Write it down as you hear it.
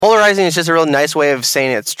advertising is just a real nice way of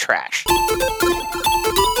saying it's trash.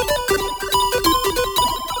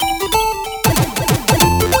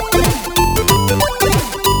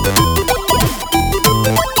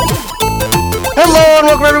 Hello and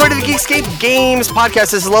welcome everybody to the Geekscape Games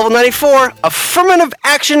Podcast. This is level 94, Affirmative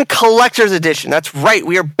Action Collector's Edition. That's right,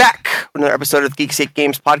 we are back with another episode of the Geekscape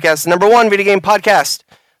Games Podcast, number one video game podcast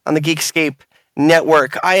on the Geekscape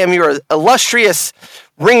Network. I am your illustrious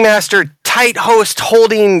ringmaster, tight host,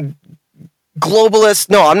 holding globalist.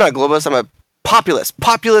 No, I'm not globalist. I'm a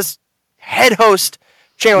populist head host.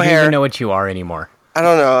 Channel Hair. I don't even know what you are anymore. I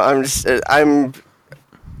don't know. I'm just.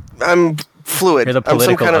 I'm fluid. You're the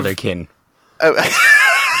political otherkin.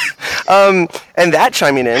 And that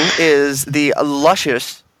chiming in is the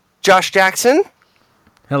luscious Josh Jackson.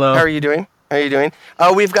 Hello. How are you doing?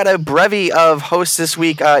 We've got a brevy of hosts this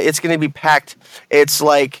week. It's going to be packed. It's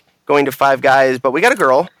like going to Five Guys, but we got a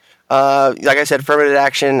girl. Like I said, affirmative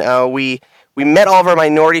action. We met all of our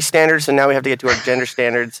minority standards, so now we have to get to our gender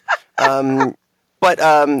standards. But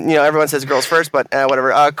everyone says girls first, but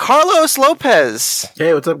whatever. Carlos Lopez.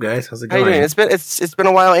 Hey, what's up, guys? How's it going? How you doing? It's been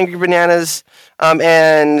a while. Angry Bananas.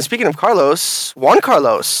 And speaking of Carlos, Juan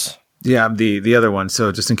Carlos. Yeah, I'm the other one.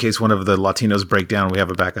 So just in case one of the Latinos break down, we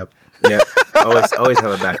have a backup. Yeah, always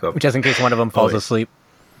have a backup. Just in case one of them falls asleep.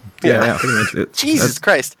 Yeah. Jesus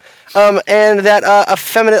Christ. And that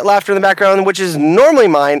effeminate laughter in the background, which is normally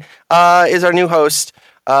mine, is our new host,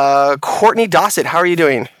 Courtney Dossett. How are you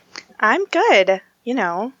doing? I'm good.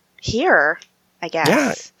 Here, I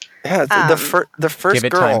guess. Yeah. The first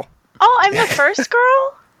girl. Time. Oh, I'm the first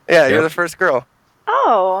girl? Yeah, you're the first girl.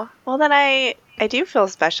 Oh, well then I do feel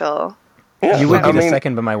special. Yeah, you would be the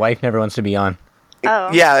second, but my wife never wants to be on.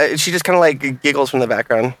 Oh. Yeah, she just kind of like giggles from the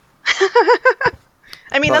background.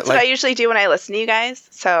 I mean, that's what I usually do when I listen to you guys,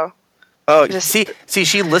 so... Oh, see,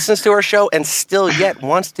 she listens to our show and still yet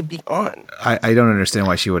wants to be on. I don't understand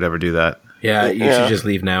why she would ever do that. Yeah, you should just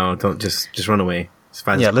leave now. Don't just run away. It's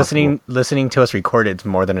fine. Yeah, listening to us record is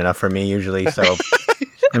more than enough for me usually. So,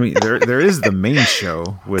 I mean, there is the main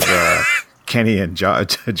show with Kenny and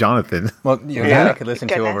Jonathan. Well, that I could listen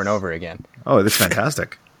to over and over again. Oh, that's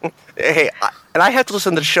fantastic. Hey, and I have to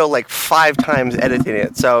listen to the show like 5 times editing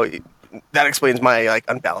it, so that explains my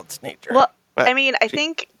unbalanced nature. Well, I mean, I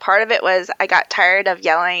think part of it was I got tired of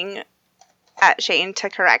yelling at Shane to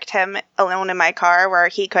correct him alone in my car where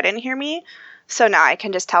he couldn't hear me. So now I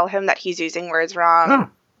can just tell him that he's using words wrong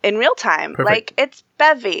in real time. Perfect. Like, it's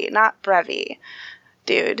bevy, not brevy.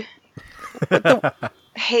 Dude.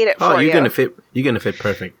 Hate it for you. You're gonna fit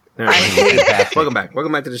perfect. All right. Welcome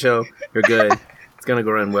back to the show. You're good. It's gonna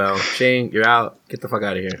go run well. Shane, you're out. Get the fuck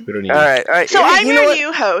out of here. We don't need you. All right. So I'm your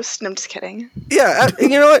new host. No, I'm just kidding. Yeah, you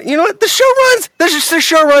know what? The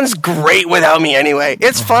show runs great without me anyway.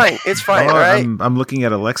 It's fine. All right. I'm looking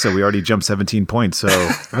at Alexa. We already jumped 17 points. So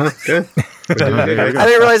good. I didn't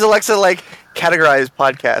realize Alexa categorized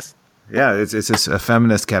podcasts. Yeah, it's a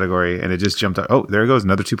feminist category, and it just jumped up. Oh, there it goes.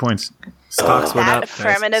 Another 2 points. Stocks went up.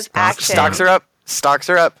 Affirmative action. Stocks are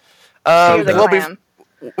up. You're the glam.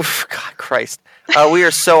 God Christ. We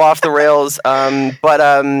are so off the rails. But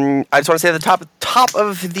I just want to say at the top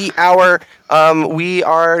of the hour, we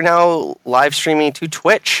are now live streaming to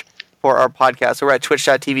Twitch for our podcast. So we're at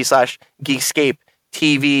twitch.tv/Geekscape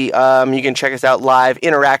TV. You can check us out live,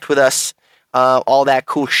 interact with us, all that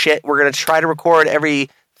cool shit. We're going to try to record every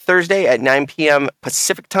Thursday at 9 p.m.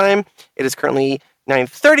 Pacific time. It is currently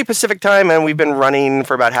 9:30 Pacific time, and we've been running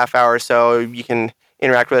for about half hour, so you can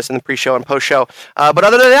interact with us in the pre-show and post-show. But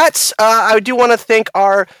other than that, I do want to thank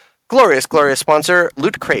our glorious sponsor,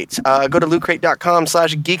 Loot Crate. Go to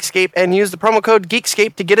lootcrate.com/Geekscape and use the promo code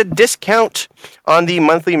Geekscape to get a discount on the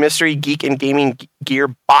monthly mystery geek and gaming gear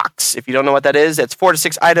box. If you don't know what that is, it's 4 to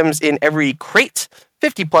 6 items in every crate,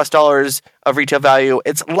 $50+ of retail value.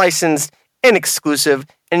 It's licensed and exclusive,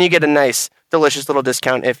 and you get a nice, delicious little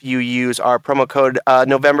discount if you use our promo code.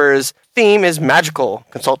 November's theme is magical.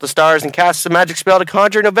 Consult the stars and cast a magic spell to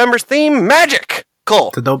conjure November's theme, magic. Cool.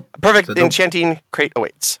 Perfect enchanting crate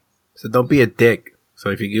awaits. So don't be a dick. So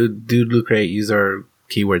if you do Loot Crate, use our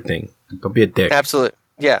keyword thing. Don't be a dick. Absolutely.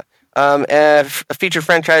 Yeah. Feature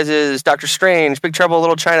franchises: Doctor Strange, Big Trouble in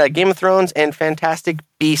Little China, Game of Thrones, and Fantastic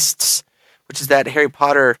Beasts, which is that Harry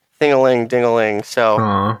Potter thing-a-ling-ding-a-ling. So,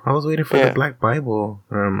 I was waiting for the Black Bible.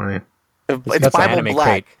 Or am I? It's Bible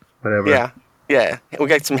Black. Crate. Whatever. Yeah. We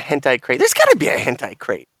got some hentai crate. There's got to be a hentai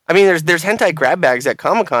crate. I mean, there's hentai grab bags at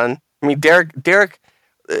Comic-Con. I mean, Derek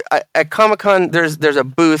at Comic-Con, there's a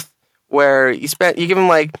booth where you give them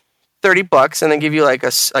like $30 and they give you like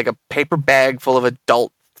a paper bag full of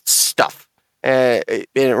adult stuff. It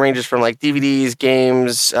ranges from like DVDs,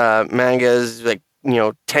 games, mangas, like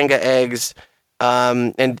Tenga eggs.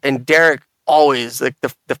 And Derek always, like,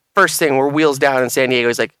 the first thing, we're wheels down in San Diego,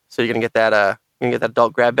 he's like, so you're gonna get that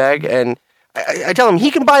adult grab bag? And I tell him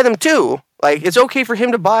he can buy them too. Like, it's okay for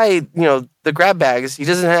him to buy, the grab bags. He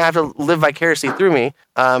doesn't have to live vicariously through me.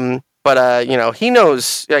 But he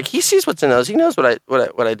knows, like, he sees what's in those. He knows what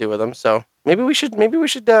I do with them. So maybe we should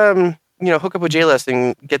hook up with J-List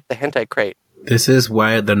and get the hentai crate. This is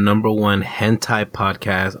why the #1 hentai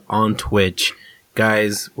podcast on Twitch,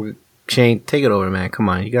 guys. Shane, take it over, man. Come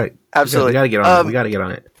on, you got absolutely. We got to get on it. We got to get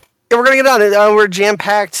on it. Yeah, we're gonna get on it. We're jam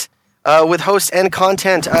packed with hosts and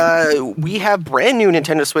content. We have brand new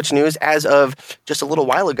Nintendo Switch news as of just a little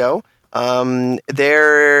while ago.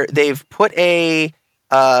 They've put a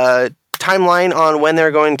timeline on when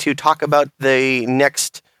they're going to talk about the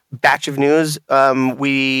next batch of news.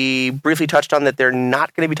 We briefly touched on that they're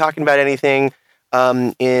not going to be talking about anything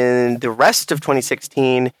in the rest of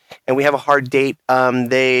 2016, and we have a hard date.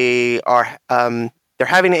 They're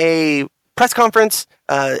having a press conference.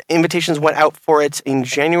 Invitations went out for it in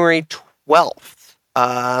January 12th,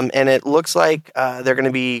 and it looks like they're going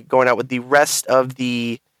to be going out with the rest of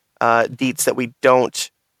the deets that we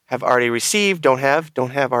don't have already received, don't have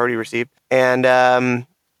already received. And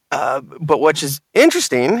but what is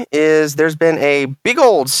interesting is there's been a big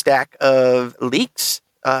old stack of leaks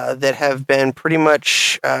that have been pretty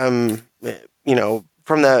much from the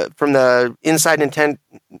inside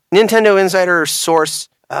Nintendo Insider source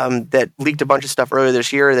that leaked a bunch of stuff earlier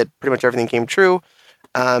this year that pretty much everything came true.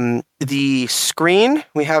 The screen,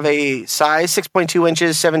 we have a size 6.2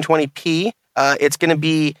 inches, 720p. It's going to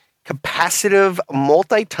be capacitive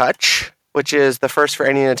multi-touch, which is the first for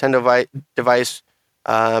any Nintendo device.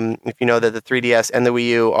 If you know that the 3DS and the Wii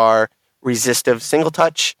U are resistive single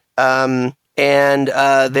touch. And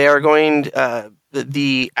they are going,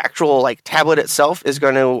 the actual tablet itself is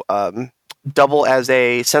going to double as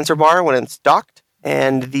a sensor bar when it's docked.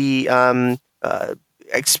 And the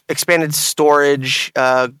expanded storage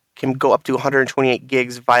can go up to 128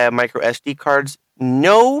 gigs via micro SD cards.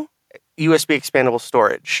 No USB expandable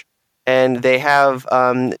storage. And they have,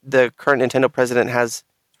 the current Nintendo president has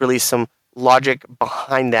released some logic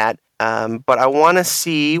behind that. But I want to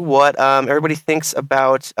see what everybody thinks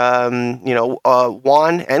about,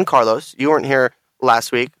 Juan and Carlos. You weren't here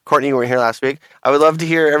last week. Courtney, you weren't here last week. I would love to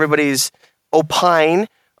hear everybody's opine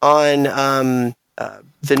on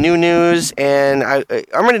the new news, and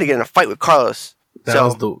I'm ready to get in a fight with Carlos. That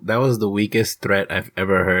was the weakest threat I've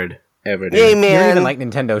ever heard. Ever. Dude. Hey, man. You don't even like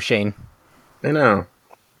Nintendo, Shane. I know.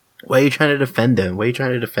 Why are you trying to defend them? Why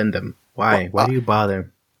do you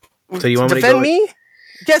bother? So you want me to defend me?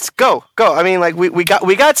 Yes, go. I mean, we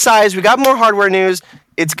got size, we got more hardware news.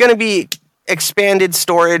 It's going to be expanded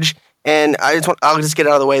storage, and I'll just get it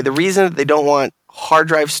out of the way. The reason that they don't want hard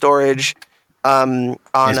drive storage on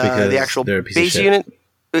the actual base unit,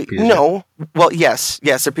 no. Well, yes,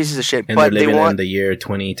 they're pieces of shit, and but they're living they want in the year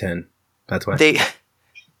 2010. That's why they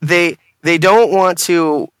don't want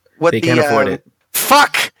to. They can't afford it.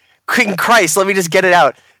 Fuck! Christ, let me just get it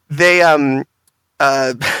out. They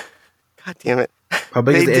God damn it. How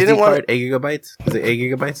big is the SD card? 8 gigabytes? Is it 8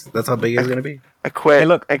 gigabytes? That's how big it's gonna be. I quit. Hey,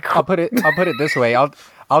 look, I'll put it this way.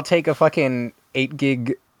 I'll take a fucking 8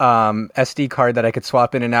 gig SD card that I could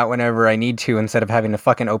swap in and out whenever I need to, instead of having to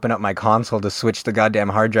fucking open up my console to switch the goddamn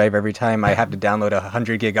hard drive every time I have to download a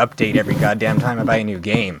 100 gig update every goddamn time I buy a new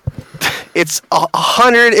game. It's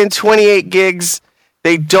 128 gigs.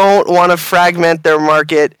 They don't want to fragment their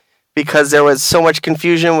market because there was so much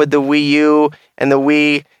confusion with the Wii U and the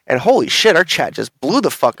Wii. And holy shit, our chat just blew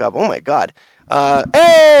the fuck up. Oh my god.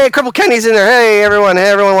 Hey, Cripple Kenny's in there. Hey, everyone. Hey,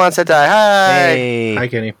 everyone wants to die. Hi. Hey. Hi,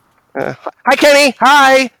 Kenny. Hi, Kenny.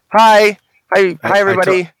 Hi,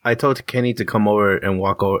 everybody. I told Kenny to come over and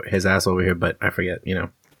walk his ass over here, but I forget.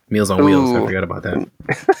 Meals on Wheels. I forgot about that.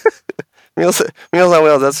 Meals on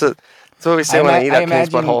Wheels. That's what we say when I eat at Kenny's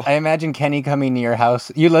butthole. I imagine Kenny coming to your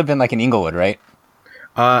house. You live in in Inglewood, right?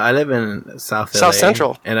 I live in South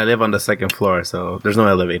Central, and I live on the second floor, so there's no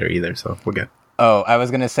elevator either, so we're good. Oh, I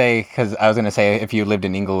was gonna say if you lived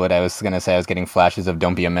in Inglewood, I was getting flashes of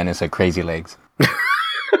 "Don't Be a Menace" at Crazy Legs.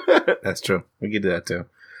 That's true. We could do that too.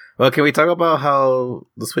 Well, can we talk about how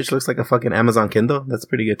the Switch looks like a fucking Amazon Kindle? That's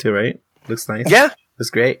pretty good too, right? Looks nice. Yeah, looks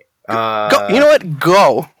great. Go. You know what?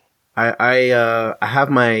 Go. I have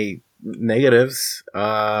my negatives.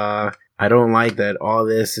 I don't like that all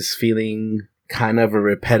this is feeling kind of a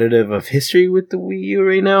repetitive of history with the Wii U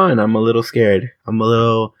right now, and I'm a little scared. I'm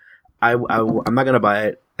not gonna buy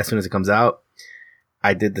it as soon as it comes out.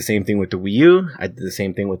 I did the same thing with the Wii U. I did the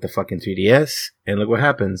same thing with the fucking 3DS, and look what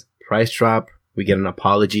happens. Price drop. We get an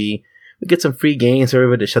apology. We get some free games for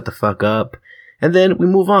everybody to shut the fuck up. And then we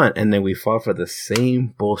move on, and then we fall for the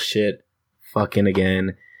same bullshit fucking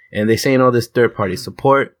again. And they saying all this third party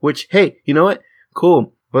support, which, hey, you know what?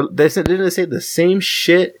 Cool. But didn't they say the same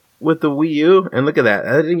shit with the Wii U? And look at that.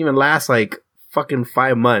 That didn't even last like fucking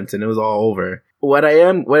 5 months, and it was all over. What I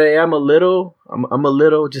am a little, I'm a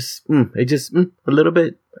little just, a little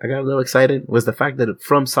bit, I got a little excited, was the fact that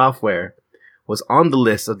From Software was on the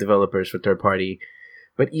list of developers for third party.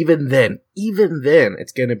 But even then,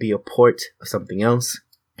 it's going to be a port of something else.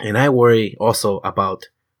 And I worry also about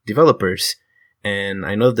developers. And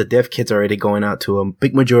I know the dev kits are already going out to a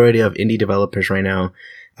big majority of indie developers right now.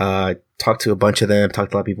 Talked to a bunch of them,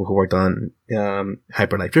 talked to a lot of people who worked on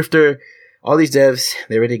Hyper Light Drifter. All they're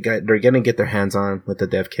going to get their hands on with the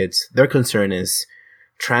dev kits. Their concern is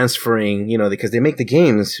transferring, because they make the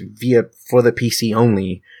games for the PC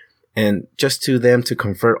only. And just to them to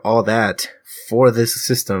convert all that for this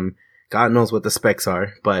system, God knows what the specs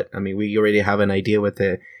are. But, I mean, we already have an idea with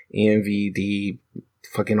the AMVD,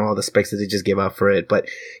 fucking all the specs that they just gave out for it. But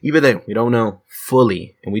even then, we don't know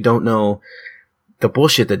fully. And we don't know the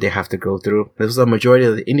bullshit that they have to go through. This was a majority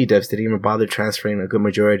of the indie devs didn't even bother transferring a good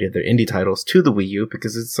majority of their indie titles to the Wii U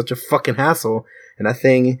because it's such a fucking hassle. And that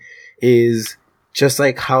thing is just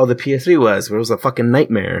like how the PS3 was, where it was a fucking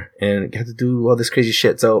nightmare and you had to do all this crazy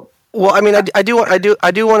shit. So, well, I mean, I do want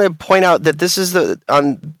to point out that this is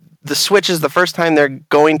on the Switch is the first time they're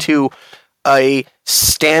going to a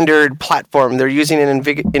standard platform. They're using an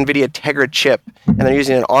NVIDIA Tegra chip and they're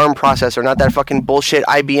using an ARM processor, not that fucking bullshit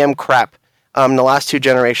IBM crap. The last two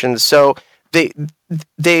generations. So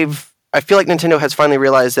they've, I feel like Nintendo has finally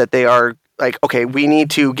realized that they are like, okay, we need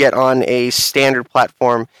to get on a standard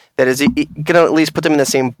platform that is going to at least put them in the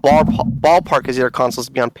same ballpark as the other consoles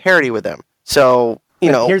to be on parity with them. So,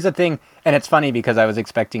 Here's the thing, and it's funny because I was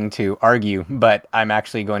expecting to argue, but I'm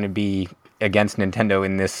actually going to be against Nintendo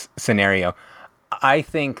in this scenario. I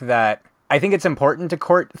think it's important to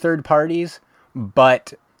court third parties,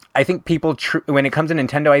 but I think people, when it comes to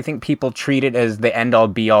Nintendo, I think people treat it as the end-all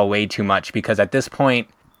be-all way too much because at this point,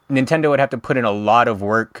 Nintendo would have to put in a lot of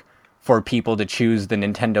work for people to choose the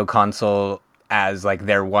Nintendo console as like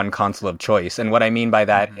their one console of choice. And what I mean by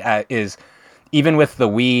that is even with the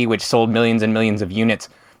Wii, which sold millions and millions of units,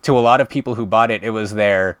 to a lot of people who bought it, it was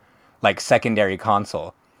their like secondary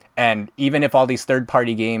console. And even if all these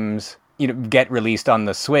third-party games get released on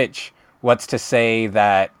the Switch, what's to say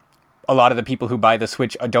that a lot of the people who buy the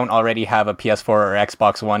Switch don't already have a PS4 or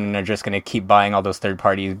Xbox One and are just going to keep buying all those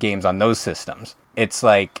third-party games on those systems. It's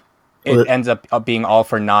like, it ends up being all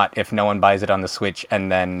for naught if no one buys it on the Switch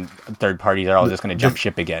and then third parties are all just going to jump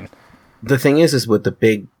ship again. The thing is with the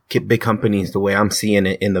big companies, the way I'm seeing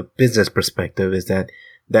it in the business perspective is that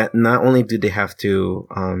not only do they have to,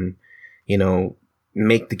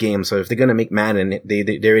 make the game. So if they're going to make Madden, they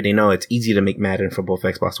already know it's easy to make Madden for both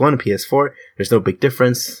Xbox One and PS4. There's no big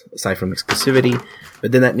difference aside from exclusivity.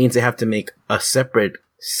 But then that means they have to make a separate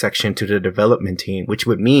section to the development team, which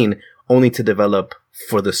would mean only to develop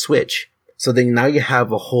for the Switch. So then now you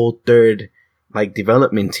have a whole third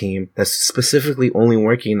development team that's specifically only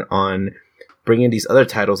working on bringing these other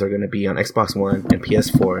titles that are going to be on Xbox One and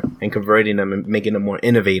PS4 and converting them and making them more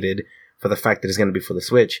innovative for the fact that it's going to be for the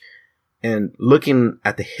Switch. And looking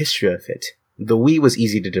at the history of it, the Wii was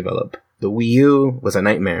easy to develop. The Wii U was a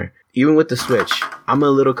nightmare. Even with the Switch, I'm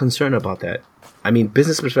a little concerned about that. I mean,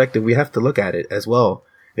 business perspective, we have to look at it as well.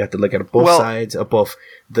 We have to look at both sides of both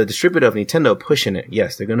the distributor of Nintendo pushing it.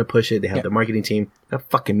 Yes, they're going to push it. They have the marketing team. They have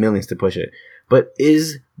fucking millions to push it. But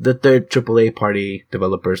is the third AAA party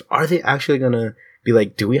developers, are they actually going to be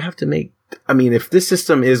like, do we have to make... I mean, if this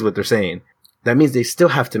system is what they're saying, that means they still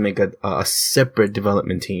have to make a separate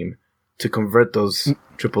development team to convert those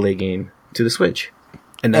AAA game to the Switch.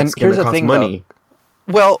 And that's going to cost money.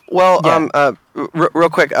 Though. Real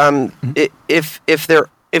quick, if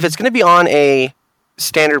it's going to be on a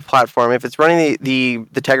standard platform, if it's running the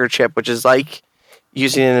Tegra chip, which is like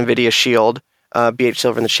using an NVIDIA Shield, BH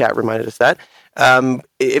Silver in the chat reminded us that,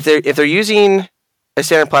 if they're using a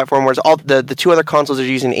standard platform, whereas all the two other consoles are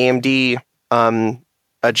using AMD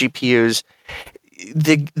GPUs,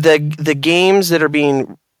 the games that are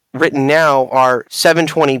being written now are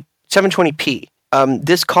 720p.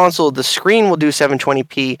 This console, the screen will do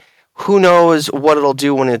 720p. Who knows what it'll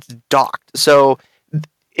do when it's docked? So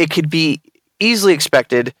it could be easily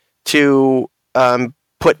expected to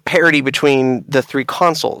put parity between the three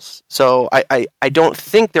consoles. So I don't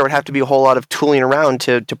think there would have to be a whole lot of tooling around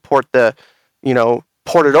to port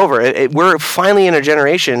port it over. We're finally in a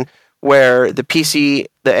generation where the PC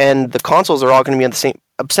and the consoles are all going to be on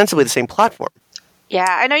ostensibly the same platform. Yeah,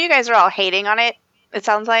 I know you guys are all hating on it, it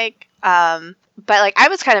sounds like. But I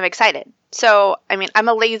was kind of excited So, I mean, I'm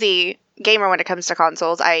a lazy gamer when it comes to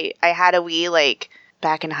consoles. I had a Wii like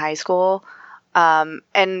back in high school,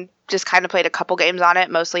 and just kind of played a couple games on it.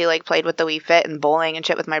 Mostly like played with the Wii Fit and bowling and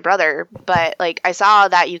shit with my brother. But like I saw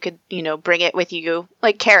that you could, bring it with you.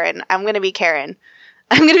 Like Karen, I'm gonna be Karen.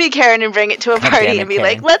 I'm gonna be Karen and bring it to a party and be Karen.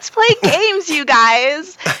 like, let's play games, you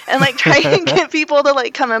guys, and like try and get people to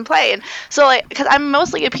like come and play. And so like, because I'm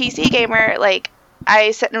mostly a PC gamer, like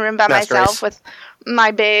I sit in a room by Master myself race. with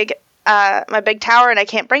my big tower, and I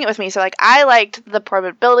can't bring it with me. So like I liked the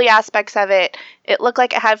portability aspects of it. It looked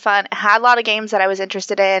like it had fun. It had a lot of games that I was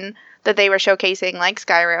interested in that they were showcasing, like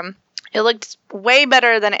Skyrim. It looked way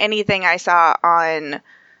better than anything I saw on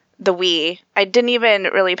the Wii. I didn't even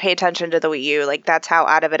really pay attention to the Wii U. Like that's how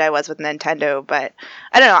out of it I was with Nintendo. But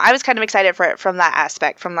I don't know. I was kind of excited for it from that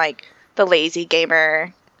aspect, from like the lazy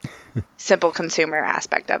gamer, simple consumer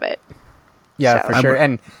aspect of it. Yeah, So- for sure.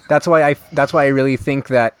 And that's why I really think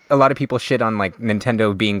that a lot of people shit on like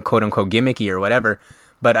Nintendo being quote unquote gimmicky or whatever,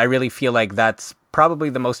 but I really feel like that's probably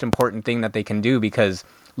the most important thing that they can do, because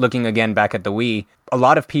looking again back at the Wii, a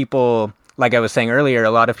lot of people, like I was saying earlier,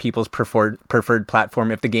 a lot of people's preferred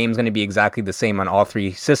platform, if the game's going to be exactly the same on all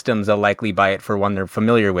three systems, they'll likely buy it for one they're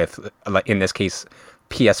familiar with, like in this case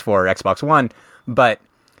PS4 or Xbox One. But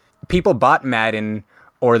people bought Madden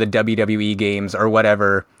or the WWE games or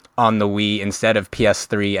whatever on the Wii instead of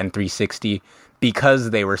PS3 and 360 because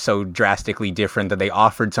they were so drastically different that they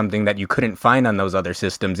offered something that you couldn't find on those other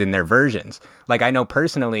systems in their versions. Like I know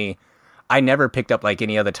personally, I never picked up like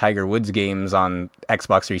any of the Tiger Woods games on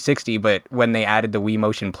Xbox 360, but when they added the Wii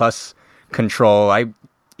Motion Plus control,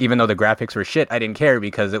 even though the graphics were shit, I didn't care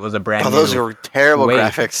because it was a brand new those were terrible way.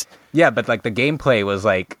 graphics. Yeah, but like the gameplay was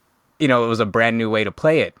like, it was a brand new way to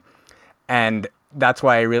play it. And that's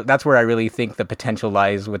why that's where I really think the potential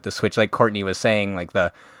lies with the Switch. Like Courtney was saying, like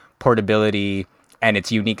the portability and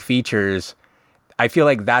its unique features. I feel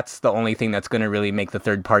like that's the only thing that's going to really make the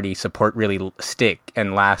third-party support really stick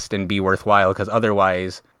and last and be worthwhile, because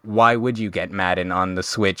otherwise, why would you get Madden on the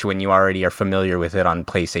Switch when you already are familiar with it on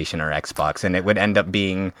PlayStation or Xbox? And it would end up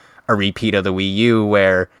being a repeat of the Wii U,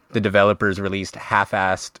 where the developers released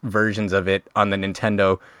half-assed versions of it on the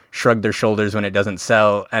Nintendo, shrug their shoulders when it doesn't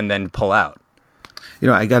sell, and then pull out.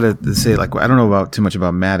 I gotta say, like, I don't know about too much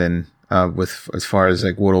about Madden, with as far as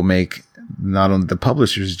like what'll make not only the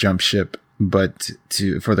publishers jump ship, but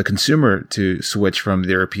for the consumer to switch from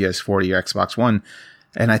their PS4 or Xbox One.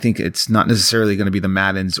 And I think it's not necessarily going to be the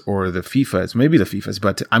Maddens or the FIFAs, maybe the FIFAs,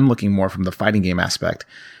 but I'm looking more from the fighting game aspect.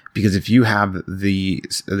 Because if you have the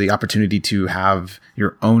opportunity to have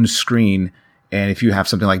your own screen, and if you have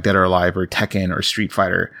something like Dead or Alive or Tekken or Street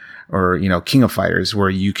Fighter or, King of Fighters, where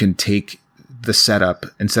you can take the setup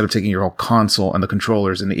instead of taking your whole console and the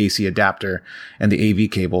controllers and the AC adapter and the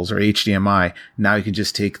AV cables or HDMI, now you can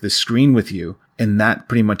just take the screen with you, and that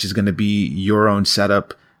pretty much is going to be your own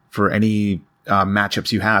setup for any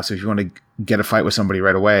matchups you have. So if you want to get a fight with somebody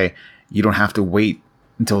right away, you don't have to wait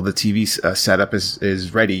until the TV setup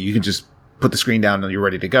is ready. You can just put the screen down and you're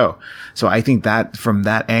ready to go. So I think that from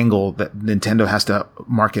that angle, that Nintendo has to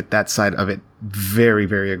market that side of it very,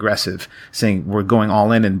 very aggressive, saying we're going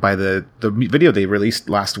all in. And by the video they released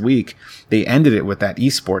last week, they ended it with that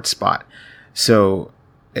esports spot. So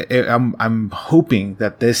I'm hoping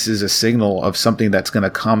that this is a signal of something that's going to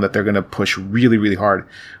come, that they're going to push really, really hard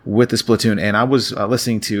with the Splatoon. And I was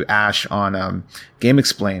listening to Ash on Game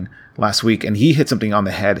Explain last week, and he hit something on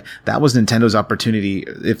the head. That was Nintendo's opportunity.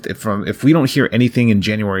 If we don't hear anything in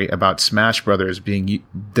January about Smash Brothers being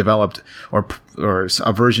developed or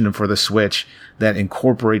a version for the Switch that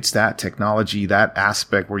incorporates that technology, that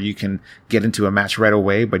aspect where you can get into a match right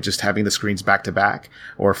away by just having the screens back to back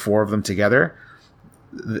or four of them together,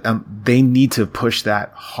 they need to push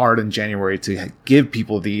that hard in January to give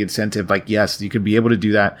people the incentive. Like, yes, you could be able to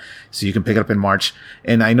do that, so you can pick it up in March.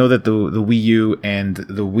 And I know that the Wii U and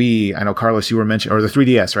the Wii, I know Carlos, you were mentioning, or the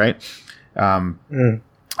 3DS, right?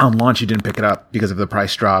 On launch, you didn't pick it up because of the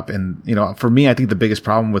price drop. And for me, I think the biggest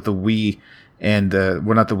problem with the Wii and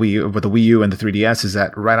not the Wii U, but the Wii U and the 3DS is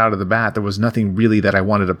that right out of the bat, there was nothing really that I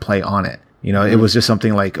wanted to play on it. It was just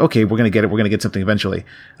something like, okay, we're going to get it. We're going to get something eventually.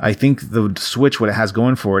 I think the Switch, what it has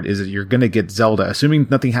going for it is that you're going to get Zelda. Assuming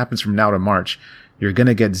nothing happens from now to March, you're going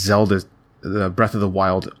to get Zelda, the Breath of the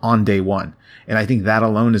Wild on day one. And I think that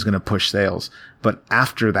alone is going to push sales. But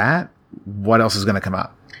after that, what else is going to come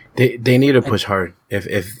out? They need to push hard.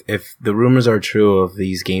 If the rumors are true of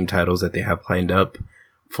these game titles that they have lined up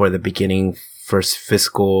for the beginning first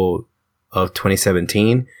fiscal of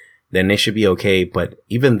 2017, then they should be okay. But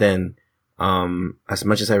even then, as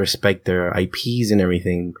much as I respect their IPs and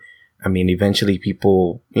everything, I mean, eventually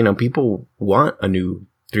people want a new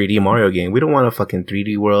 3D Mario game. We don't want a fucking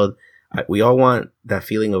 3D world. We all want that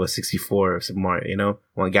feeling of a 64 of Super Mario, you know?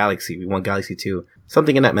 We want Galaxy. We want Galaxy 2.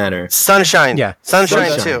 Something in that manner. Sunshine. Yeah.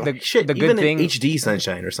 Sunshine too. The good thing, HD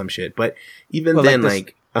Sunshine or some shit. But even well, then,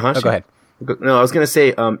 like go ahead. No, I was gonna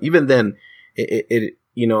say, even then, it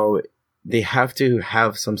you know, they have to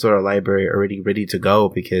have some sort of library already ready to go,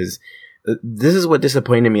 because this is what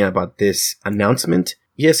disappointed me about this announcement.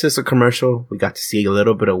 Yes, it's a commercial. We got to see a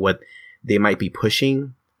little bit of what they might be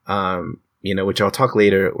pushing, you know, which I'll talk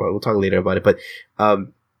later. Well, we'll talk later about it. But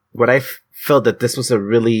what I felt that this was a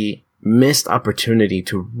really missed opportunity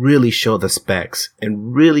to really show the specs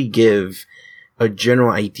and really give a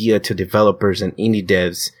general idea to developers and indie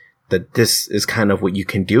devs that this is kind of what you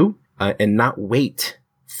can do, and not wait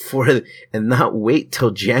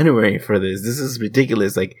till January for this. This is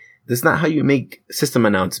ridiculous. Like, this is not how you make system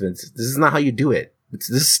announcements. This is not how you do it. This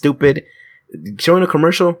is stupid. Showing a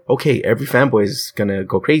commercial, okay, every fanboy is gonna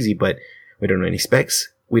go crazy, but we don't know any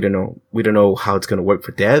specs. We don't know how it's gonna work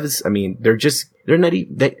for devs. I mean, they're not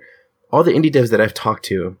even, all the indie devs that I've talked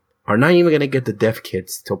to are not even gonna get the dev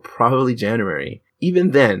kits till probably January.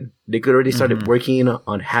 Even then, they could already started working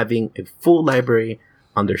on having a full library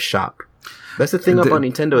on their shop. That's the thing about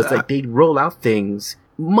Nintendo. It's like they roll out things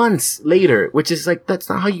months later, which is like, that's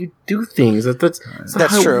not how you do things. That's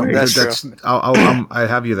true. That's true. I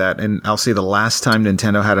have you that, and I'll say the last time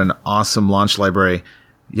Nintendo had an awesome launch library,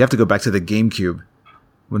 you have to go back to the GameCube.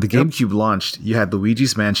 When the GameCube launched, you had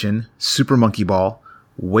Luigi's Mansion, Super Monkey Ball,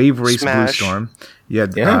 Wave Race Blue Storm. You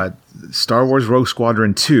had Star Wars Rogue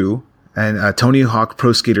Squadron 2 and Tony Hawk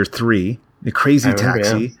Pro Skater 3, the Crazy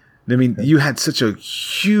Taxi. I mean, you had such a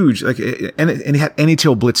huge, like, and it had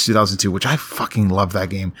NHL Blitz 2002, which I fucking love that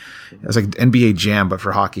game. It was like NBA Jam, but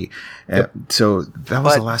for hockey. So that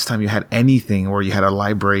was the last time you had anything where you had a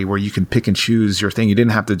library where you can pick and choose your thing. You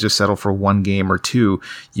didn't have to just settle for one game or two.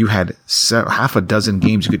 You had half a dozen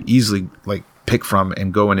games you could easily like pick from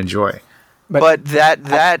and go and enjoy. But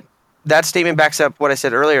that statement backs up what I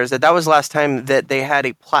said earlier, is that was the last time that they had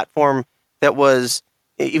a platform that was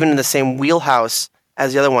even in the same wheelhouse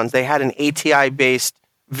as the other ones. They had an ATI-based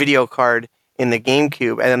video card in the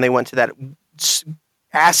GameCube, and then they went to that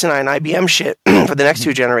asinine IBM shit for the next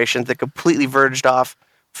two generations that completely verged off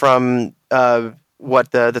from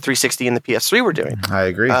what the 360 and the PS3 were doing. I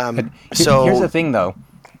agree. So here's the thing, though.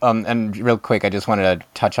 And real quick, I just wanted to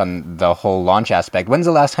touch on the whole launch aspect. When's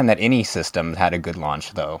the last time that any system had a good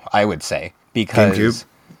launch, though? I would say. Because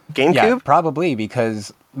GameCube? Yeah, probably,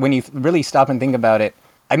 because when you really stop and think about it,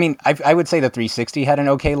 I mean, I would say the 360 had an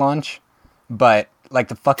okay launch, but like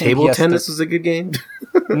the fucking Table Tennis was a good game.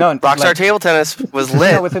 No, Rockstar Table Tennis was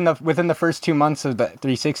lit. No, within the first 2 months of the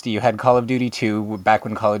 360, you had Call of Duty 2, back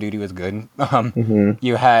when Call of Duty was good.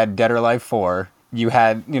 You had Dead or Alive 4. You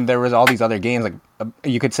had, there was all these other games. Like,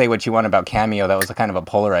 you could say what you want about Cameo. That was a kind of a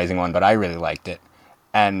polarizing one, but I really liked it.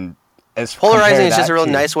 And as polarizing is just a real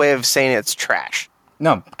nice way of saying it's trash.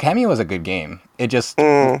 No, Cameo was a good game. It just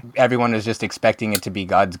everyone was just expecting it to be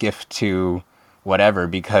God's gift to whatever,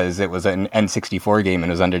 because it was an N64 game and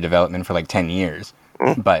it was under development for like 10 years.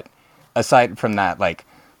 But aside from that, like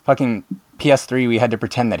fucking PS3, we had to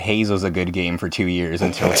pretend that Haze was a good game for 2 years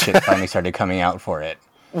until shit finally started coming out for it.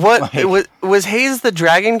 What was Haze the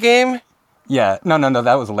dragon game? Yeah, no,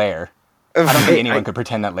 that was Lair. I don't think anyone could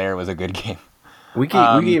pretend that Lair was a good game. We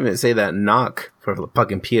can even say that Knock for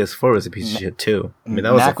fucking PS4 was a piece of shit too. I mean,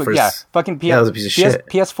 that was the first. Fucking that was a piece of shit.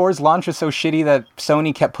 PS4's launch was so shitty that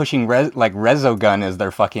Sony kept pushing Resogun as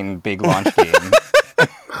their fucking big launch game.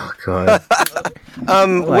 Oh god.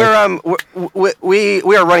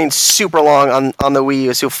 We are running super long on the Wii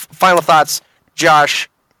U. So final thoughts, Josh.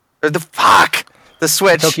 The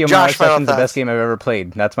Switch. Tokyo Josh, Mirage Sessions, the best game I've ever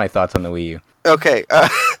played. That's my thoughts on the Wii U. Okay,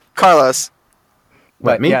 Carlos.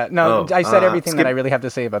 But me? Yeah, no, I said everything that I really have to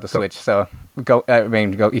say about the Switch. So go.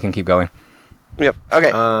 Go. You can keep going. Yep. Okay.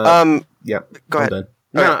 Yeah. Go ahead. Done.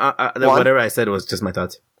 No, whatever I said was just my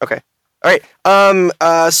thoughts. Okay. All right.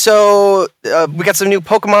 So we got some new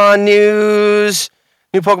Pokemon news.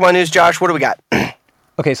 Josh, what do we got?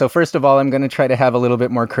 Okay, so first of all, I'm going to try to have a little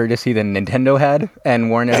bit more courtesy than Nintendo had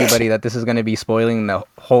and warn everybody that this is going to be spoiling the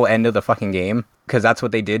whole end of the fucking game, because that's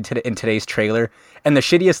what they did in today's trailer. And the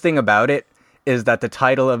shittiest thing about it is that the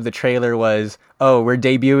title of the trailer was, we're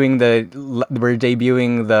debuting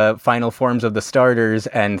the final forms of the starters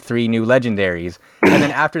and 3 new legendaries. And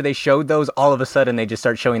then after they showed those, all of a sudden they just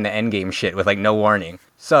start showing the endgame shit with like no warning.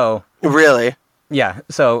 So really? Yeah.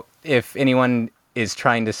 So if anyone is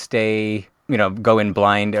trying to stay, go in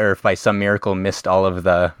blind, or if by some miracle missed all of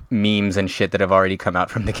the memes and shit that have already come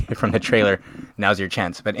out from the trailer, now's your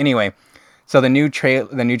chance. But anyway, So the new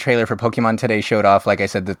trailer for Pokemon Today showed off, like I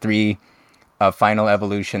said, the 3 final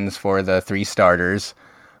evolutions for the 3 starters.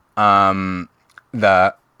 The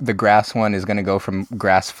grass one is going to go from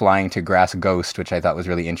grass flying to grass ghost, which I thought was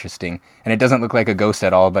really interesting. And it doesn't look like a ghost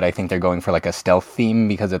at all, but I think they're going for like a stealth theme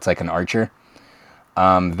because it's like an archer.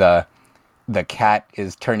 The cat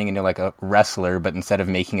is turning into like a wrestler, but instead of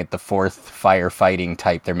making it the 4th firefighting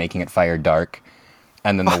type, they're making it fire dark.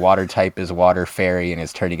 And then the water type is water fairy and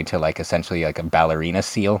is turning into like essentially like a ballerina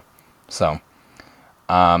seal. So,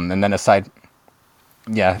 and then dude,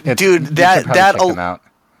 that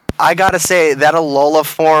I gotta say, that Alola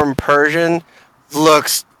form Persian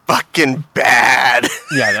looks fucking bad.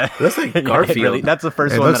 Yeah, that's like Garfield. Really, that's the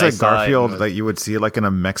first It one looks that like I saw. Garfield that you would see like in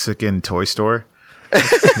a Mexican toy store.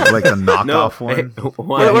 Like the knockoff one.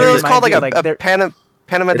 What are those called? Like a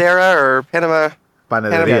Panamadera or Panama?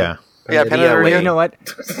 Panaderia. Yeah, Panaderia. Wait, you know what?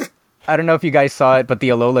 I don't know if you guys saw it, but the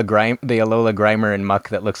Alola Grimer and Muck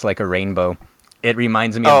that looks like a rainbow. It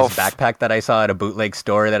reminds me of this backpack that I saw at a bootleg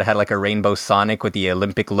store that had like a rainbow Sonic with the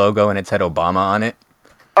Olympic logo and it said Obama on it.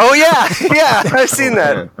 Oh yeah, yeah, I've seen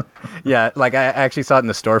that. Yeah, like I actually saw it in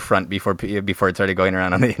the storefront before it started going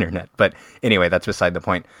around on the internet. But anyway, that's beside the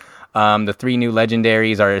point. The 3 new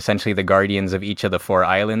legendaries are essentially the guardians of each of the 4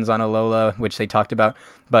 islands on Alola, which they talked about.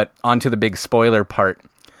 But onto the big spoiler part.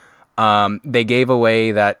 They gave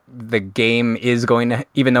away that the game is going to,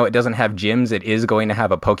 even though it doesn't have gyms, it is going to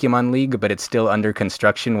have a Pokemon League, but it's still under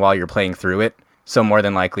construction while you're playing through it. So more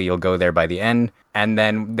than likely you'll go there by the end. And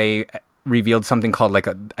then they revealed something called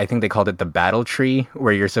I think they called it the Battle Tree,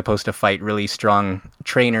 where you're supposed to fight really strong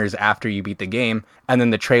trainers after you beat the game. And then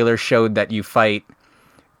the trailer showed that you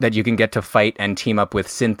can get to fight and team up with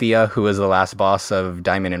Cynthia, who was the last boss of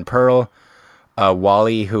Diamond and Pearl,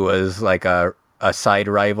 Wally, who was like a side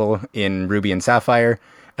rival in Ruby and Sapphire,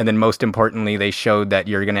 and then most importantly, they showed that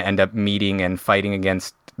you're going to end up meeting and fighting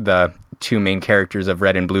against the 2 main characters of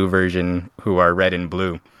Red and Blue version, who are Red and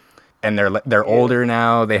Blue, and they're older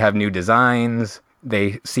now. They have new designs.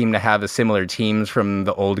 They seem to have similar teams from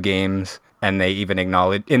the old games, and they even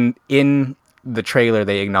acknowledge in the trailer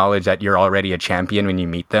they acknowledge that you're already a champion when you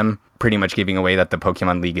meet them, pretty much giving away that the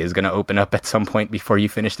Pokemon League is going to open up at some point before you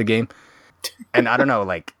finish the game. And I don't know,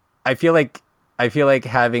 like I feel like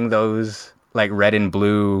having those like Red and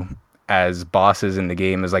Blue as bosses in the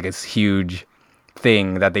game is like this huge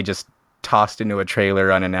thing that they just tossed into a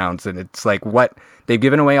trailer unannounced. And it's like, what? They've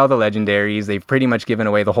given away all the legendaries. They've pretty much given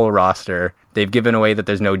away the whole roster. They've given away that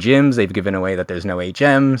there's no gyms. They've given away that there's no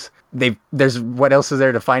HMs. There's what else is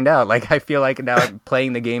there to find out? Like, I feel like now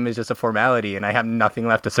playing the game is just a formality and I have nothing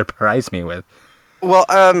left to surprise me with. Well,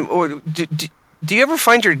 do you ever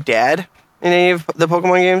find your dad in any of the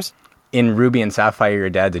Pokemon games? In Ruby and Sapphire, your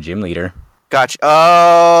dad's a gym leader. Gotcha.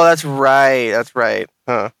 Oh, that's right.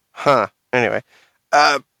 Huh. Anyway,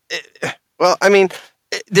 well, I mean,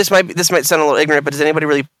 this might sound a little ignorant, but does anybody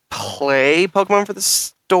really play Pokemon for the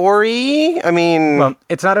story? I mean, well,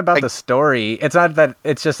 it's not about the story. It's not that.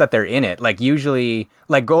 It's just that they're in it. Like usually,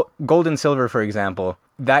 like Gold and Silver, for example,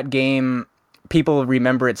 that game, people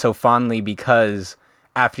remember it so fondly because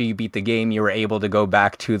after you beat the game, you were able to go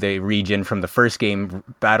back to the region from the first game,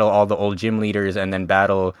 battle all the old gym leaders, and then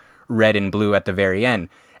battle Red and Blue at the very end.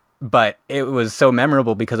 But it was so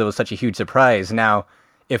memorable because it was such a huge surprise. Now,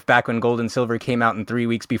 if back when Gold and Silver came out in 3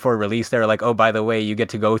 weeks before release, they were like, oh, by the way, you get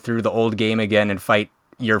to go through the old game again and fight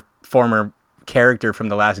your former character from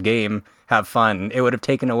the last game, have fun. It would have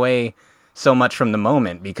taken away so much from the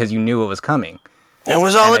moment because you knew it was coming. It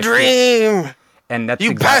was all a dream. And that's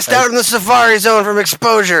you passed out in the Safari Zone from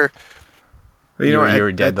exposure. You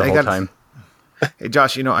were dead the whole time. Hey,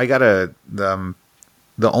 Josh, I got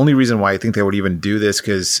the only reason why I think they would even do this,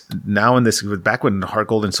 because now back when Heart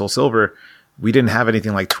Gold and Soul Silver, we didn't have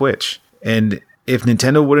anything like Twitch. And if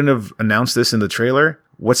Nintendo wouldn't have announced this in the trailer,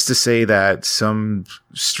 what's to say that some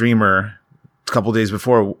streamer a couple days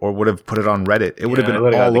before or would have put it on Reddit? It would have been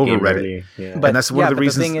all over Reddit. Yeah. But that's one of the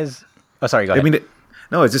reasons. The thing is, sorry, go ahead. I mean,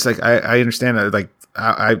 no, it's just like I understand that. Like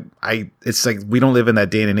it's like we don't live in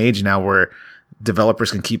that day and age now where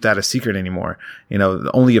developers can keep that a secret anymore.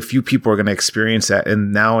 Only a few people are going to experience that.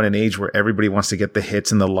 And now in an age where everybody wants to get the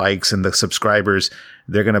hits and the likes and the subscribers,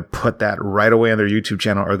 they're going to put that right away on their YouTube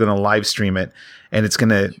channel or going to live stream it. And it's going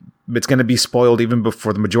to be spoiled even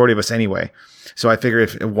before the majority of us anyway. So I figure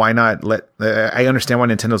why not I understand why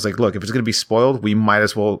Nintendo's like, look, if it's going to be spoiled, we might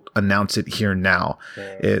as well announce it here now.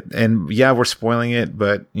 Yeah. We're spoiling it,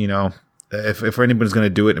 but if anybody's going to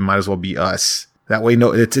do it, it might as well be us. That way,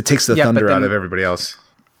 it takes the thunder out of everybody else.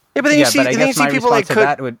 Yeah, but then you see people like go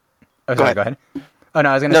ahead. Oh, no,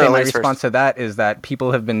 I was going to say my response to that is that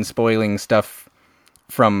people have been spoiling stuff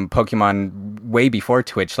from Pokemon way before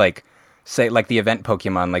Twitch, like say like the event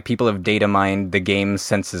Pokemon. Like people have data mined the game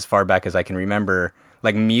since as far back as I can remember.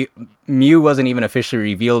 Like Mew wasn't even officially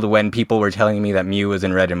revealed when people were telling me that Mew was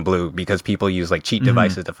in red and blue because people use like cheat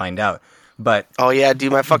devices to find out. But oh yeah,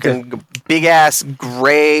 dude, my fucking big ass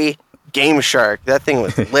gray Game Shark. That thing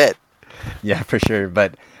was lit. Yeah, for sure.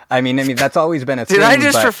 But I mean that's always been a thing. Did I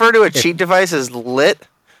just refer to a cheat device as lit?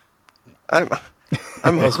 I'm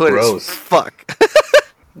That's hood gross. as fuck.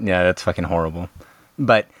 Yeah, that's fucking horrible.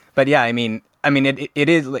 But yeah, I mean it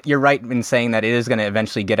is, you're right in saying that it is going to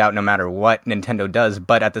eventually get out no matter what Nintendo does,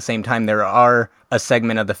 but at the same time there are a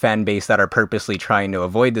segment of the fan base that are purposely trying to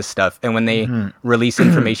avoid this stuff, and when they release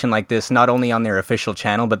information like this, not only on their official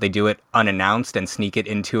channel, but they do it unannounced and sneak it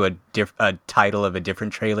into a title of a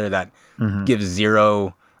different trailer that gives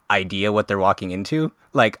zero idea what they're walking into.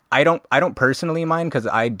 Like I don't personally mind, because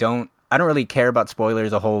I don't really care about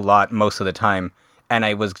spoilers a whole lot most of the time. And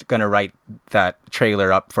I was going to write that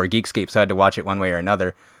trailer up for Geekscape, so I had to watch it one way or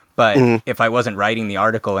another. But if I wasn't writing the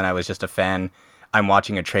article and I was just a fan, I'm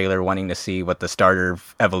watching a trailer wanting to see what the starter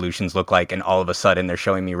evolutions look like, and all of a sudden they're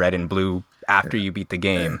showing me red and blue after you beat the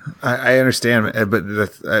game. I understand, but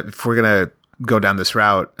if we're going to go down this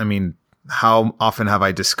route, I mean, how often have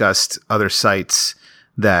I discussed other sites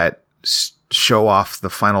that show off the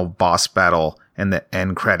final boss battle and the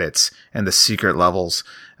end credits and the secret levels?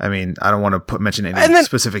 I mean, I don't want to mention any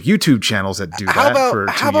specific YouTube channels that do that for 2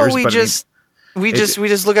 years. How about we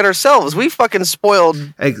just look at ourselves? We fucking spoiled.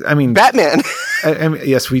 I mean, Batman. I mean,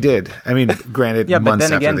 yes, we did. I mean, granted, months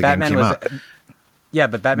after the game came out. Yeah,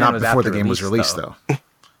 but Batman not was before after the game was released, though.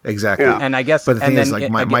 Exactly. Yeah. And I guess, but the thing is, like,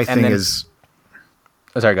 my thing is.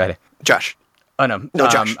 Oh, sorry. Go ahead, Josh. Oh no,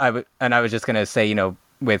 Josh. I was just gonna say,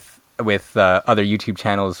 with other YouTube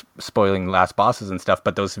channels spoiling last bosses and stuff,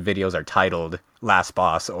 but those videos are titled Last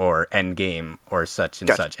Boss or End Game or such and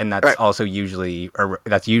such, and that's also usually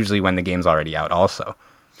when the game's already out. Also,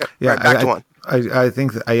 yeah. Back to one. I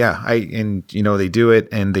think that, they do it,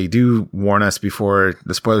 and they do warn us before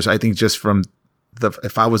the spoilers. I think just from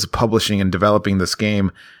if I was publishing and developing this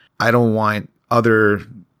game, I don't want other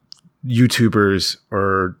YouTubers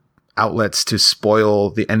or outlets to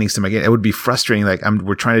spoil the endings to my game. It would be frustrating. Like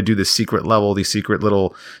we're trying to do this secret level, these secret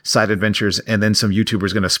little side adventures, and then some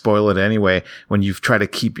YouTuber's going to spoil it anyway when you've tried to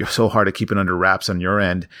keep so hard to keep it under wraps on your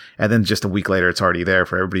end. And then just a week later, it's already there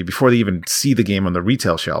for everybody before they even see the game on the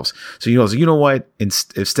retail shelves. So, you know what?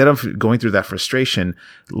 Instead of going through that frustration,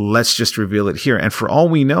 let's just reveal it here. And for all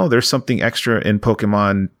we know, there's something extra in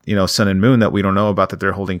Pokemon, Sun and Moon that we don't know about that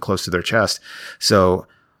they're holding close to their chest. So,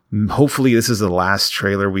 hopefully this is the last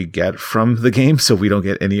trailer we get from the game, so we don't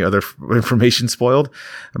get any other information spoiled.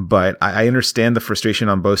 But I understand the frustration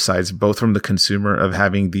on both sides, both from the consumer of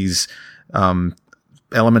having these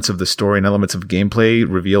elements of the story and elements of gameplay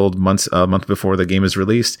revealed a month before the game is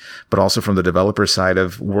released, but also from the developer side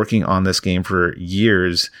of working on this game for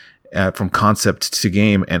years, from concept to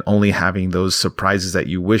game, and only having those surprises that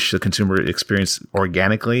you wish the consumer experienced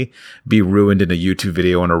organically be ruined in a YouTube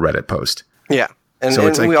video and a Reddit post. Yeah. And,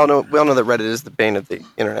 so we all know that Reddit is the bane of the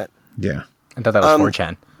internet. Yeah. I thought that was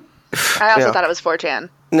 4chan. I also thought it was 4chan.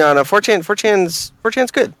 No,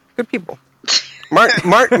 4chan's good. Good people. Martin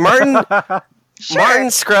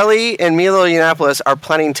Shkreli and Milo Yiannopoulos are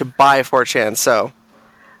planning to buy 4chan, so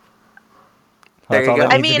there you go.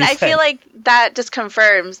 I mean, I feel like that just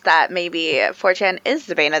confirms that maybe 4chan is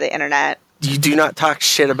the bane of the internet. You do not talk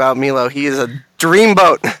shit about Milo. He is a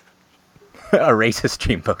dreamboat. A racist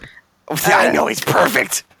dreamboat. I know he's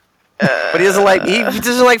perfect, but he doesn't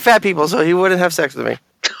like fat people, so he wouldn't have sex with me.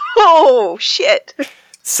 Oh shit!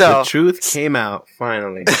 So the truth came out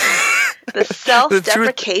finally. The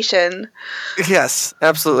self-deprecation. Yes,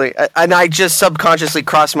 absolutely. And I just subconsciously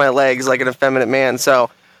crossed my legs like an effeminate man.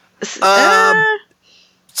 So,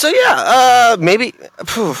 maybe.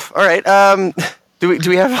 All right. Do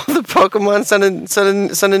we have all the Pokemon Sun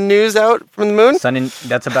and news out from the moon?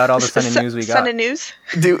 That's about all the Sun and news we got. Sun and news.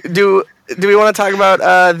 Do we want to talk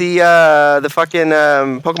about the fucking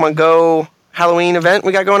Pokemon Go Halloween event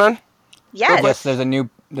we got going on? Yes. There's a new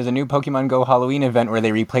Pokemon Go Halloween event where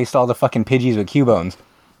they replaced all the fucking Pidgeys with Cubones.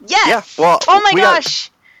 Yes. Yeah. Well. Oh my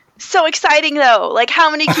gosh. So exciting though. Like,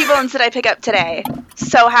 how many Cubones did I pick up today?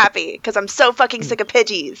 So happy because I'm so fucking sick of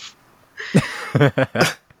Pidgeys.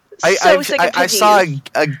 I saw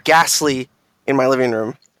a Ghastly in my living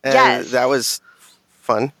room, and that was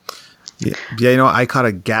fun. Yeah, I caught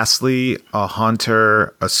a Ghastly, a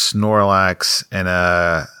Haunter, a Snorlax, and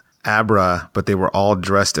a Abra, but they were all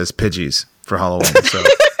dressed as Pidgeys for Halloween. So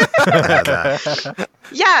I had that.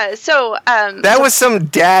 Yeah, so that was some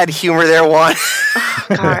dad humor there, Juan. Oh,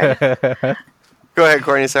 God. Go ahead,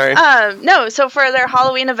 Courtney. Sorry. No, so for their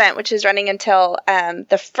Halloween event, which is running until the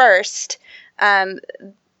 1st,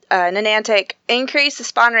 Niantic increased the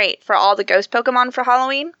spawn rate for all the ghost Pokemon for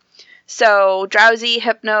Halloween. So Drowsy,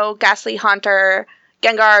 Hypno, Ghastly Haunter,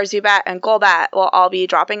 Gengar, Zubat, and Golbat will all be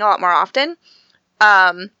dropping a lot more often.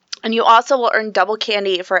 And you also will earn double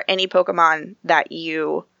candy for any Pokemon that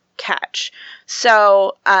you catch.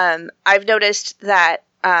 So I've noticed that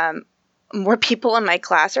more people in my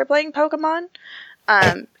class are playing Pokemon.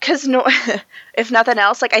 Because if nothing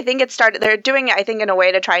else, like I think they're doing it, I think, in a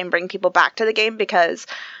way to try and bring people back to the game, because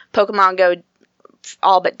Pokemon Go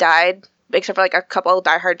all but died, except for like a couple of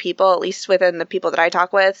diehard people, at least within the people that I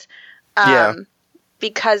talk with.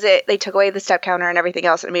 Because they took away the step counter and everything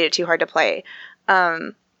else, and made it too hard to play.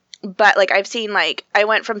 But like I've seen, like I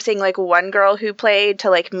went from seeing like one girl who played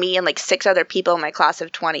to like me and like 6 other people in my class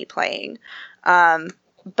of 20 playing.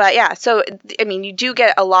 But yeah, so I mean, you do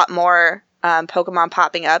get a lot more Pokemon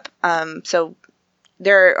popping up. So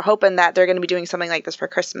they're hoping that they're going to be doing something like this for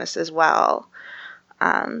Christmas as well,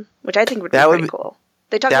 which I think would be pretty cool.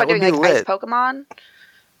 They talk about doing like ice Pokemon,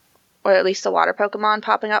 or at least the water Pokemon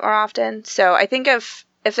popping up more often. So I think if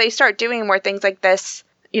they start doing more things like this,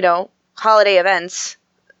 holiday events,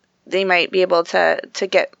 they might be able to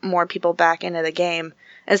get more people back into the game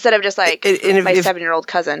instead of just like my 7-year-old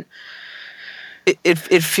cousin. It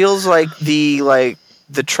feels like the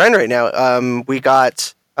trend right now. We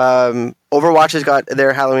got Overwatch has got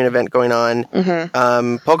their Halloween event going on.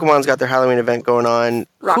 Mm-hmm. Pokemon's got their Halloween event going on.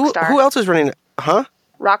 Rockstar. Who else is running? Huh?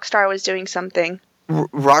 Rockstar was doing something.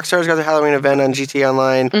 Rockstar's got their Halloween event on GTA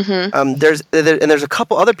Online. Mm-hmm. There's a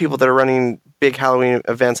couple other people that are running big Halloween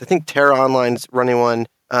events. I think Terra Online's running one.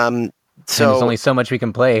 So and there's only so much we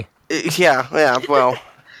can play. Yeah. Well,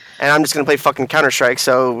 and I'm just gonna play fucking Counter-Strike.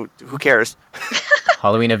 So who cares?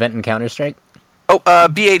 Halloween event in Counter-Strike. Oh,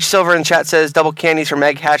 BH Silver in chat says double candies from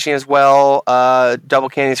egg hatching as well. Double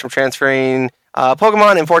candies from transferring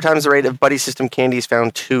Pokemon, and 4 times the rate of buddy system candies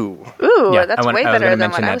found too. Ooh, that's way better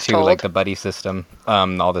than what I was told. Like the buddy system,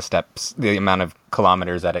 all the steps, the amount of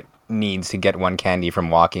kilometers that it needs to get one candy from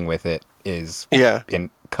walking with it is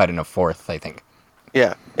cut in a fourth, I think.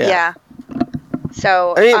 Yeah.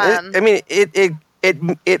 So it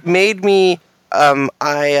made me. I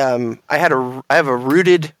have a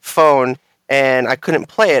rooted phone and I couldn't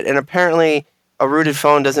play it, and apparently a rooted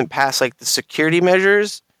phone doesn't pass like the security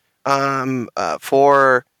measures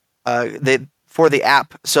for the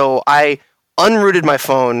app. So I unrooted my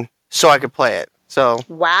phone so I could play it. So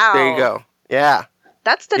wow, there you go. Yeah,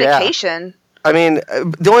 that's dedication. Yeah. I mean,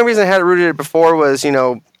 the only reason I had it rooted before was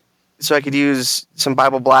so I could use some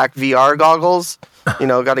Bible Black VR goggles.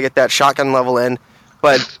 Got to get that shotgun level in,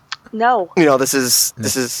 but no, this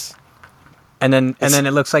is. And then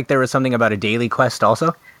it looks like there was something about a daily quest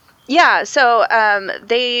also. Yeah, so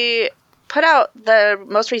they put out the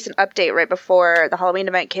most recent update right before the Halloween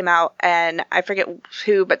event came out, and I forget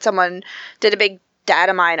who, but someone did a big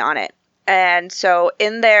data mine on it. And so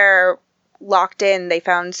in there, locked in, they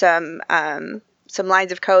found some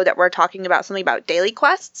lines of code that were talking about something about daily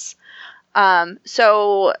quests.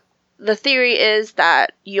 So the theory is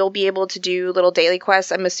that you'll be able to do little daily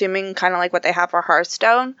quests, I'm assuming kind of like what they have for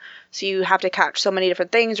Hearthstone. So you have to catch so many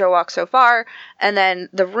different things or walk so far. And then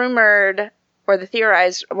the rumored or the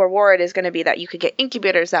theorized reward is going to be that you could get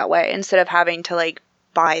incubators that way instead of having to like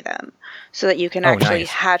buy them, so that you can actually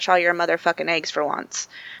hatch all your motherfucking eggs for once.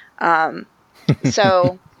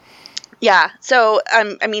 So yeah. So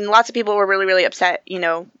I mean, lots of people were really, really upset,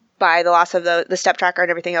 by the loss of the step tracker and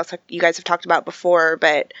everything else like you guys have talked about before.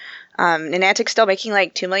 But Niantic's still making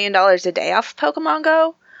like $2 million a day off Pokemon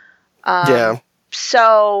Go. Yeah.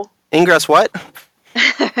 So Ingress what?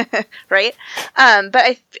 Right. But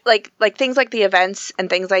I like things like the events and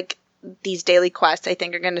things like these daily quests, I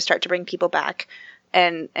think are going to start to bring people back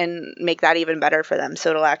and make that even better for them.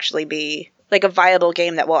 So it'll actually be like a viable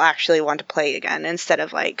game that we'll actually want to play again instead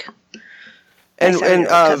of like.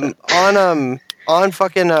 And on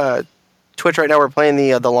fucking Twitch right now, we're playing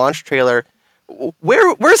the launch trailer.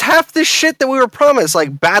 Where's half this shit that we were promised?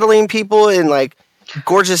 Like battling people in like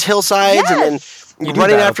gorgeous hillsides, yes! And then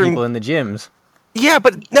running after people in the gyms. Yeah,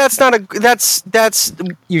 but that's not that's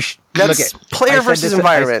player versus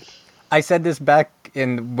environment. I said this back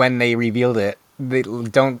when they revealed it. They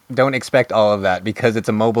don't expect all of that because it's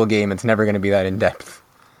a mobile game. It's never going to be that in depth.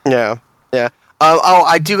 Yeah.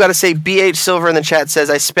 I do got to say, BH Silver in the chat says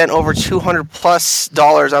I spent over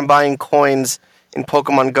 $200+ on buying coins in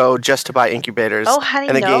Pokemon Go just to buy incubators. Oh,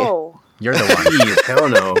 honey, no. You're the one. Hell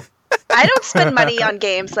no. I don't spend money on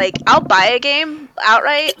games. Like, I'll buy a game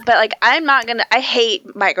outright, but like, I'm not gonna. I hate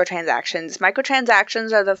microtransactions.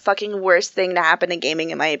 Microtransactions are the fucking worst thing to happen in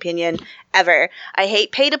gaming, in my opinion, ever. I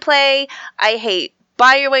hate pay to play. I hate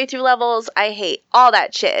buy your way through levels. I hate all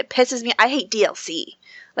that shit. It pisses me. I hate DLC.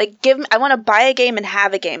 Like, I want to buy a game and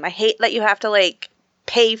have a game. I hate that you have to like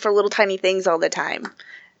pay for little tiny things all the time.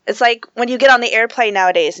 It's like when you get on the airplane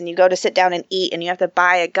nowadays and you go to sit down and eat and you have to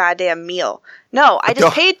buy a goddamn meal. No, I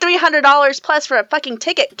just paid $300 plus for a fucking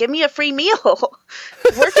ticket. Give me a free meal.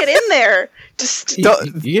 Work it in there. Just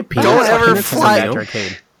don't ever fly.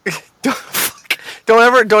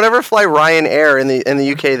 Don't ever fly Ryanair in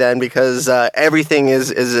the UK then, because everything is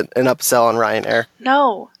an upsell on Ryanair.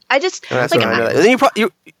 No, I just like then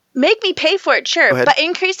you make me pay for it, sure, but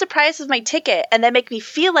increase the price of my ticket and then make me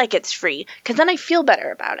feel like it's free, because then I feel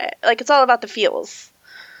better about it. Like, it's all about the feels.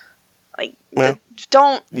 Like,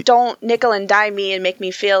 don't nickel and dime me and make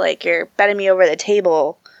me feel like you're betting me over the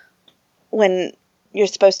table when you're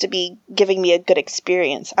supposed to be giving me a good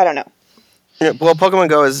experience. I don't know. Yeah, well, Pokemon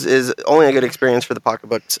Go is only a good experience for the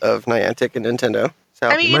pocketbooks of Niantic and Nintendo. So,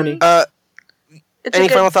 I mean, any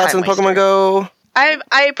final thoughts on Pokemon Go?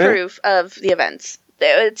 I approve of the events.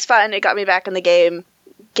 It's fun. It got me back in the game.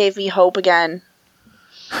 Gave me hope again.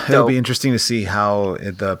 It'll be interesting to see how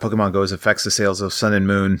the Pokemon Go affects the sales of Sun and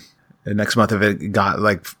Moon. Next month, if it got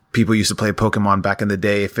like people used to play Pokemon back in the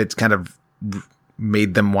day, if it's kind of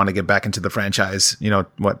made them want to get back into the franchise,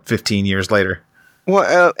 15 years later.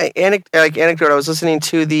 Well, anecdote. I was listening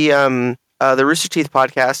to the Rooster Teeth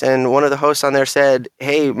podcast, and one of the hosts on there said,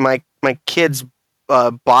 "Hey, my kids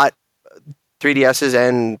bought 3DSs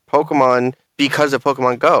and Pokemon because of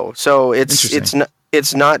Pokemon Go." So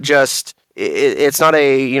it's not just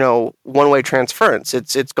a one-way transference.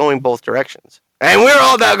 It's going both directions. And we're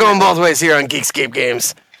all about going both ways here on Geekscape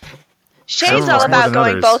Games. Shay's all about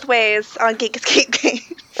going both ways on Geekscape Games.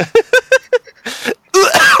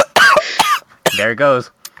 There it goes.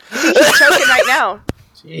 He's choking right now.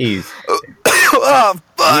 Jeez.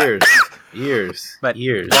 Years. But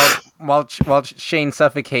years. While Shane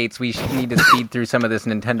suffocates, we need to speed through some of this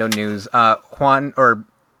Nintendo news. Juan, or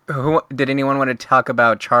did anyone want to talk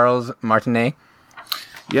about Charles Martinet?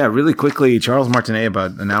 Yeah, really quickly, Charles Martinet,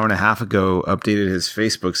 about an hour and a half ago, updated his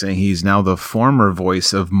Facebook saying he's now the former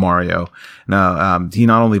voice of Mario. Now, he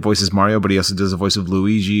not only voices Mario, but he also does the voice of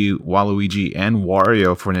Luigi, Waluigi, and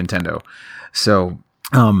Wario for Nintendo. So,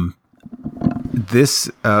 this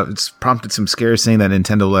it's prompted some scares saying that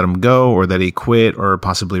Nintendo let him go, or that he quit, or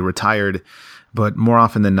possibly retired. But more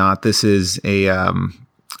often than not, this is a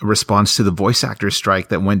response to the voice actors strike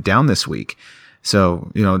that went down this week.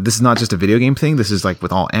 So, this is not just a video game thing. This is like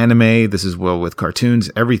with all anime. This is with cartoons,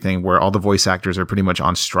 everything, where all the voice actors are pretty much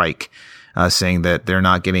on strike, saying that they're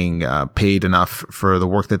not getting paid enough for the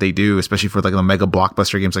work that they do, especially for like the mega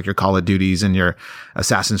blockbuster games like your Call of Duties and your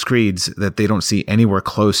Assassin's Creeds, that they don't see anywhere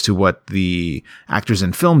close to what the actors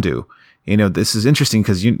in film do. This is interesting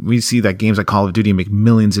because we see that games like Call of Duty make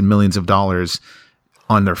millions and millions of dollars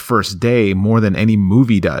on their first day, more than any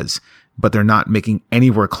movie does, but they're not making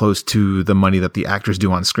anywhere close to the money that the actors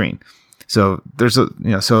do on screen. So there's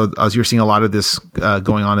so as you're seeing a lot of this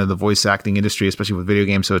going on in the voice acting industry, especially with video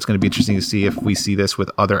games. So it's going to be interesting to see if we see this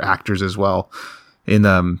with other actors as well in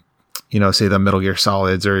say the Metal Gear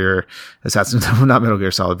Solids or your Assassin's, not Metal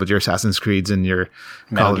Gear Solid, but your Assassin's Creeds and your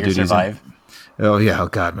Call of Duty. Survive. Oh yeah. Oh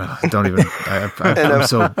God, man. Don't even, I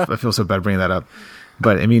feel so bad bringing that up.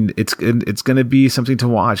 But I mean, it's going to be something to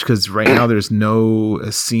watch, because right now there's no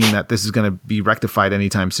scene that this is going to be rectified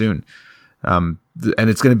anytime soon. And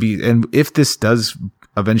it's going to be, and if this does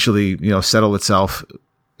eventually, settle itself,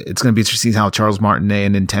 it's going to be interesting how Charles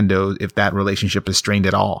Martinet and Nintendo, if that relationship is strained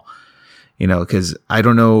at all, because I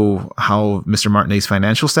don't know how Mr. Martinet's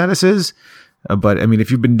financial status is. But I mean,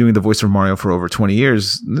 if you've been doing the voice of Mario for over 20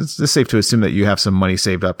 years, it's safe to assume that you have some money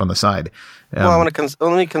saved up on the side. Well, I want to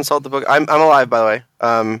let me consult the book. I'm alive, by the way.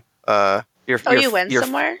 You went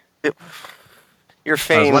somewhere? Your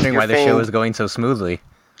fame. I was wondering why the show is going so smoothly.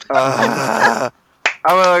 I'm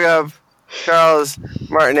gonna look up Charles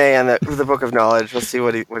Martinet and the Book of Knowledge. Let's see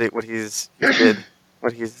what he's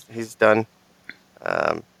done.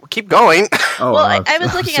 We'll keep going. I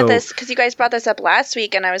was looking at this because you guys brought this up last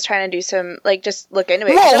week, and I was trying to do some just look into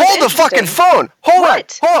it. Whoa! Hold the fucking phone. Hold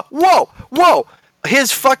on. Whoa!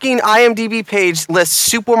 His fucking IMDb page lists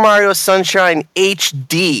Super Mario Sunshine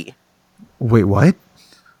HD. Wait, what?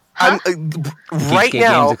 Huh? Right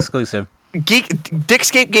now, Games exclusive.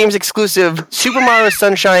 Dickscape Games exclusive Super Mario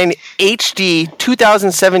Sunshine HD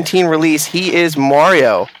 2017 release. He is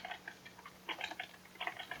Mario.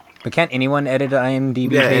 But can't anyone edit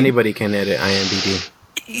IMDb? Yeah, anybody can edit IMDb.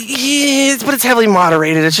 Yes, but it's heavily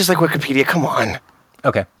moderated. It's just like Wikipedia. Come on.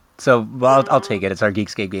 Okay, so well, I'll take it. It's our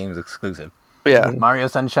Geekscape Games exclusive. Yeah. Mario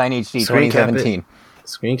Sunshine HD Screen cap it. 2017.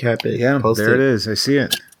 Screen cap it. Yeah, post there it is. I see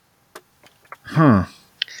it. Huh.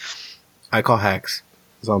 I call hacks.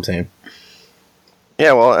 That's all I'm saying.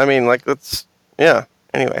 Yeah, well, I mean, like, that's... Yeah,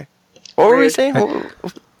 anyway. What were we saying?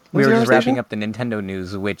 We were just wrapping up the Nintendo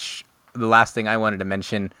news, which the last thing I wanted to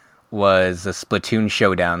mention was the Splatoon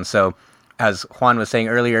showdown. So, as Juan was saying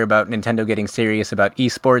earlier about Nintendo getting serious about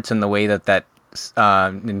esports and the way that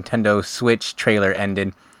Nintendo Switch trailer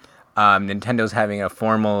ended, Nintendo's having a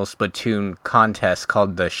formal Splatoon contest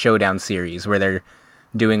called the Showdown Series, where they're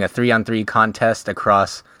doing a 3-on-3 contest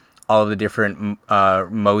across all of the different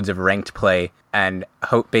modes of ranked play, and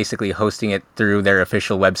basically hosting it through their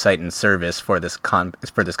official website and service for this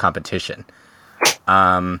competition.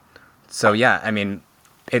 So yeah, I mean,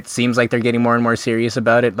 it seems like they're getting more and more serious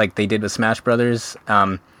about it, like they did with Smash Brothers.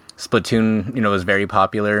 Splatoon, was very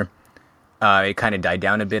popular. It kind of died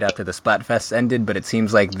down a bit after the Splatfest ended, but it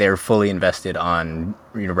seems like they're fully invested on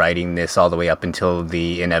writing this all the way up until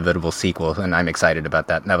the inevitable sequel, and I'm excited about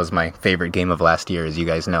that. That was my favorite game of last year, as you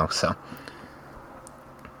guys know, so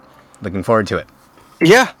looking forward to it.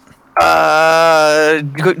 Yeah.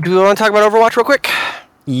 Do we want to talk about Overwatch real quick?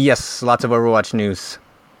 Yes, lots of Overwatch news.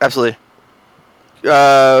 Absolutely.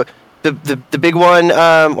 The big one,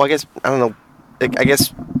 well, I guess, I don't know, I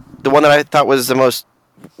guess the one that I thought was the most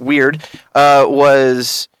weird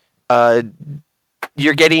was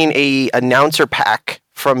you're getting a announcer pack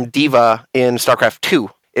from Diva in StarCraft 2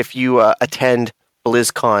 if you attend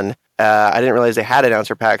BlizzCon. I didn't realize they had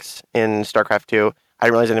announcer packs in StarCraft 2. I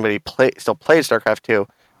didn't realize anybody still played StarCraft 2.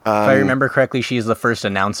 If I remember correctly, she's the first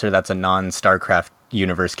announcer that's a non-StarCraft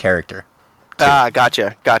universe character.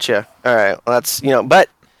 Gotcha. All right. Well, that's but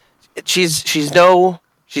she's no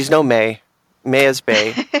May. May is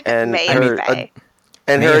Bay, and May her is Bay.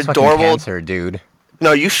 And May her is fucking adorable cancer, dude.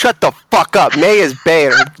 No, you shut the fuck up. May is Bay,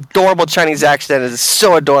 and her adorable Chinese accent is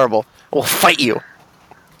so adorable. We'll fight you.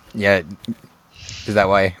 Yeah, is that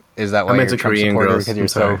why? I'm you're into a Trump Korean supporter? girls.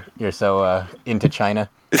 Because you're so into China.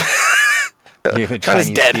 You're a China's Chinese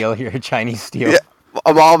dead. steel. You're a Chinese steel. Yeah,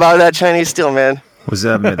 I'm all about that Chinese steel, man. Was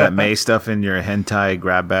that May stuff in your hentai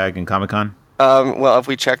grab bag in Comic-Con? Well, if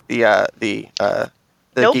we check the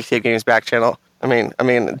Nope. Geekscape Games back channel, I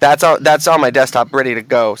mean that's on my desktop ready to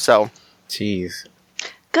go. So, Jeez.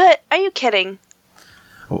 Good. Are you kidding?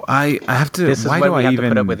 Oh, I have to. This is why what do we I have even to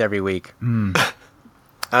put up with every week.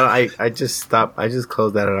 I just stopped. I just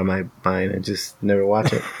closed that out of my mind and just never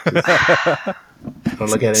watch it. Don't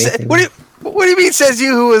look at anything. what do you mean? Says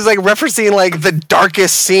you, who was like referencing like the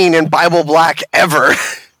darkest scene in Bible Black ever?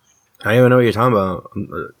 I don't even know what you're talking about.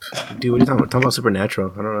 Dude, what are you talking about? I'm talking about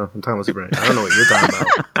Supernatural. I don't know. I'm talking about Supernatural. I don't know what you're talking about.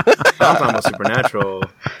 I'm talking about Supernatural.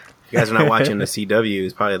 If you guys are not watching the CW,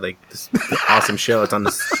 it's probably like this awesome show. It's on the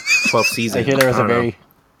 12th season. I hear there was don't know.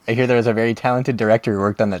 I hear there was a very talented director who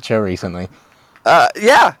worked on that show recently.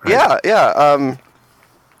 Yeah.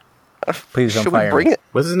 Please don't Should we fire bring me. it?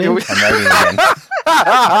 What's his name? I'm writing again.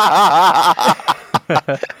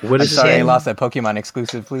 What I'm is his sorry I name? lost that Pokemon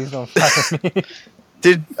exclusive. Please don't fire me.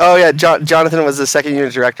 Jonathan was the second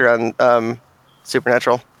unit director on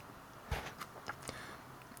Supernatural.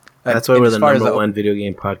 That's why we're as the far as number one video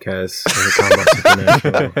game podcast. We're talking about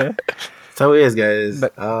Supernatural. That's how it is, guys.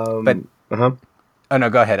 But- uh-huh. Oh no,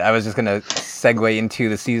 go ahead. I was just gonna segue into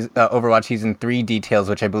the Overwatch Season 3 details,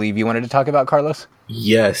 which I believe you wanted to talk about, Carlos.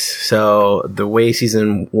 Yes. So the way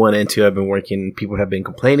season 1 and 2 have been working, people have been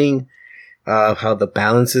complaining of how the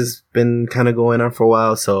balance has been kind of going on for a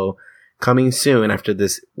while. So coming soon after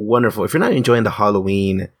this wonderful, if you're not enjoying the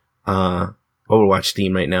Halloween Overwatch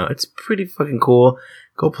theme right now, it's pretty fucking cool.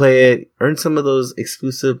 Go play it. Earn some of those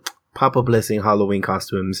exclusive Papa Blessing Halloween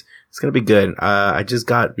costumes. It's gonna be good. I just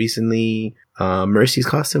got recently Mercy's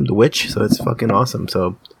costume, the witch, so it's fucking awesome.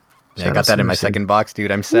 So Yeah, I got that in my second box,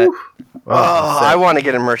 dude. I'm set. I want to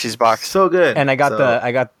get a Mercy's box. so good. And I got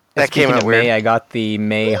That came speaking out of weird. May, I got the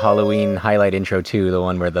May Halloween highlight intro too, the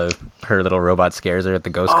one where her little robot scares her at the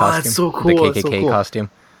ghost costume. that's so The cool, KKK that's so cool. costume.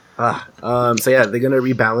 So yeah, they're gonna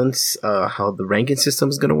rebalance how the ranking system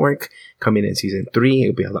is gonna work. Coming in season 3,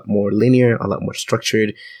 it'll be a lot more linear, a lot more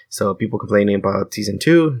structured. So people complaining about season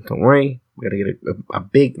 2, don't worry, we're gonna get a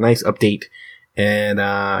big, nice update. And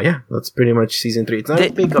yeah, that's pretty much season 3. It's not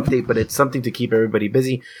a big update, but it's something to keep everybody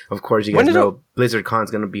busy. Of course, you When guys did know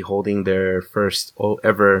BlizzardCon's gonna be holding their first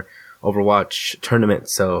ever Overwatch tournament.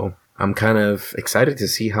 So I'm kind of excited to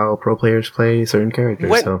see how pro players play certain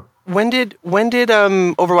characters. When did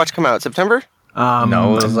Overwatch come out? September?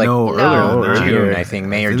 No, it was like earlier. June, I think,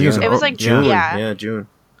 May or June. It was like June. Yeah. June.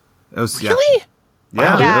 It was, Really?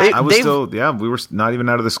 Yeah, Yeah. I was They've- still. Yeah, we were not even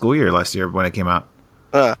out of the school year last year when it came out.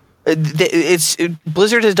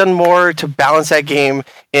 Blizzard has done more to balance that game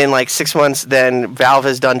in like 6 months than Valve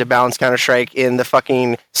has done to balance Counter-Strike in the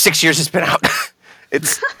fucking 6 years it's been out.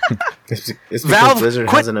 It's It's because Valve Blizzard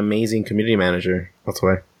quit- has an amazing community manager. That's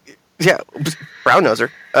why. yeah, brown noser.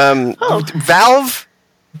 Valve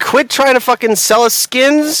quit trying to fucking sell us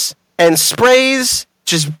skins and sprays.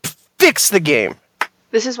 Just fix the game.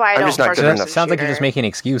 This is why I I'm don't just not force good person enough. Sounds like you're shooter. just making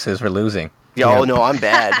excuses for losing. Yo, no, I'm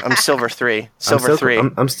bad. I'm silver 3. Silver 3.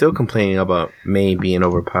 I'm still complaining about May being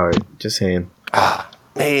overpowered. Just saying.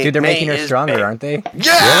 May- Dude, they're May making her is stronger, May. aren't they?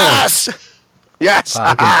 Yes! Yes!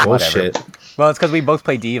 Wow. Fucking Whatever. bullshit. Well, it's because we both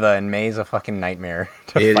play Diva, and May's a fucking nightmare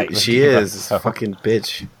to fight with She Diva, is. so. Fucking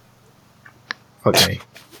bitch. Fuck May.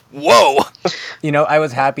 Whoa! You know, I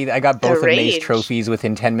was happy that I got both of May's rage. trophies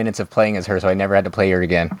within 10 minutes of playing as her, so I never had to play her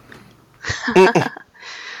again.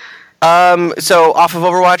 So off of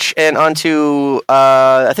Overwatch and onto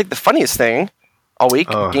I think the funniest thing all week.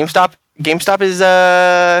 Oh. GameStop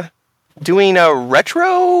is doing a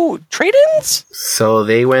retro trade-ins. So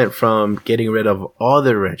they went from getting rid of all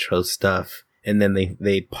the retro stuff, and then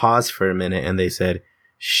they paused for a minute and they said,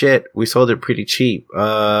 "Shit, we sold it pretty cheap.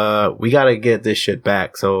 We gotta get this shit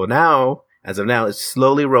back." So now, as of now, it's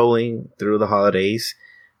slowly rolling through the holidays.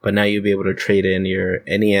 But now you'll be able to trade in your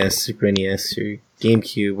NES, Super NES, your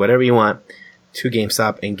GameCube, whatever you want, to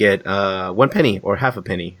GameStop and get 1 penny or half a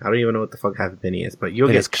penny. I don't even know what the fuck half a penny is, but you'll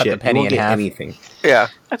They get just cut the shit. penny you won't in get half. anything. Yeah.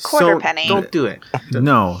 A quarter So penny. don't do it.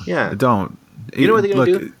 No, Yeah. don't. You know what they're gonna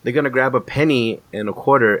Look, do? They're gonna grab a penny and a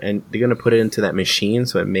quarter, and they're gonna put it into that machine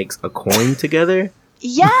so it makes a coin together.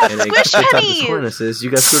 Yes, And then squish spits out this coin pennies. and says, "You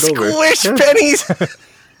got screwed over." Squish Yeah. pennies.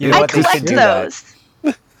 You know I what? They should collect do that. those.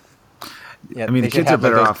 Yeah, I mean, they the should kids are have,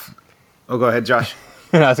 like, better those- off. Oh, go ahead, Josh.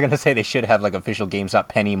 I was going to say they should have like official GameStop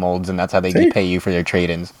penny molds, and that's how they pay you for their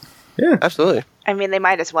trade-ins. Yeah. Absolutely. I mean, they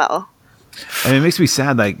might as well. And it makes me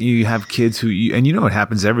sad. Like you have kids who, and you know it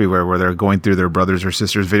happens everywhere, where they're going through their brothers or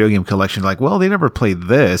sisters' video game collection. Like, well, they never played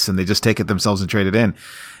this, and they just take it themselves and trade it in,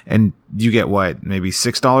 and you get what, maybe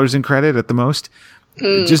 $6 in credit at the most.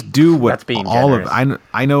 Just do what That's being all generous. of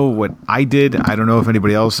I know what I did. I don't know if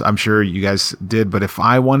anybody else. I'm sure you guys did, but if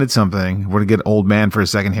I wanted something, we're gonna get old man for a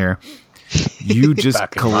second here. You just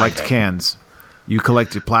Back in collect my day. cans. You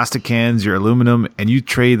collect your plastic cans, your aluminum, and you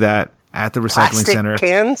trade that at the recycling Plastic center.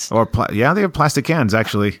 cans. Or yeah, they have plastic cans.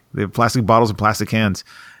 Actually, they have plastic bottles and plastic cans.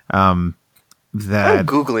 I'm That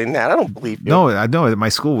googling that. I don't believe you. no, I know at my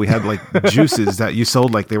school we had like juices that you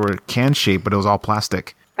sold like they were can shaped, but it was all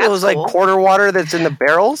plastic. It was like cool. quarter water that's in the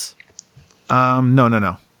barrels.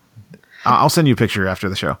 No. I'll send you a picture after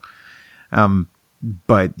the show.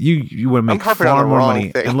 But you would make harping on far the more wrong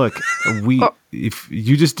money. thing. And look, if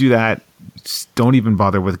you just do that, just don't even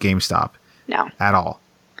bother with GameStop No. at all.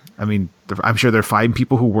 I mean, I'm sure there are fine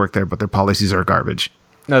people who work there, but their policies are garbage.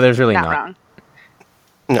 No, there's really Not not. wrong.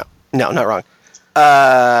 No, not wrong.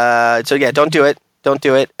 So yeah, don't do it. Don't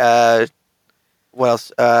do it. What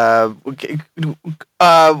else? Fucking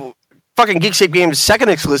Geekscape Games second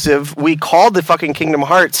exclusive. We called the fucking Kingdom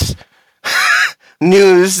Hearts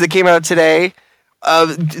news that came out today.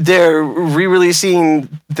 They're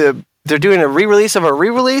re-releasing they're doing a re-release of a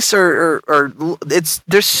re-release, or it's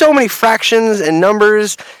there's so many fractions and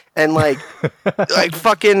numbers and like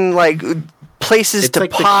fucking like places It's to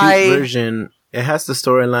like the pie. cute version. It has the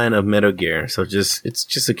storyline of Metal Gear, so it's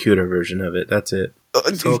just a cuter version of it. That's it.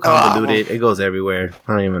 So convoluted. It goes everywhere.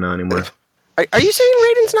 I don't even know anymore. Are you saying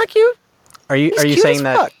Raiden's not cute? Are you He's cute saying as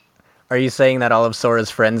that? fuck. Are you saying that all of Sora's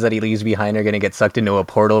friends that he leaves behind are going to get sucked into a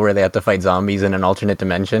portal where they have to fight zombies in an alternate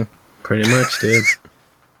dimension? Pretty much, dude.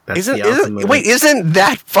 That's Isn't the awesome of it. isn't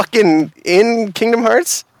that fucking in Kingdom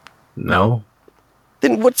Hearts? No,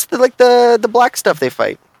 Then what's the black stuff they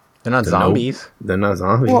fight? They're not zombies. they're not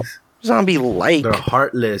zombies. Well, zombie like. They're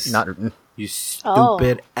heartless. Not. You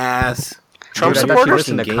stupid ass. Trump Dude, I bet you supporters?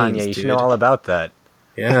 listen to Games, Kanye. You should dude. know all about that.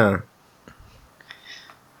 Yeah.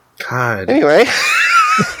 God. Anyway,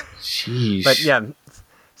 Sheesh. But yeah,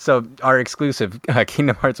 so our exclusive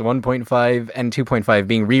Kingdom Hearts 1.5 and 2.5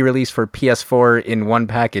 being re-released for PS4 in one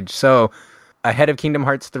package. So ahead of Kingdom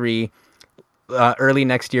Hearts 3, early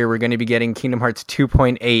next year, we're going to be getting Kingdom Hearts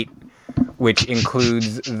 2.8, which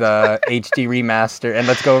includes the HD remaster. And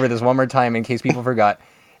let's go over this one more time in case people forgot.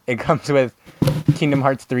 It comes with Kingdom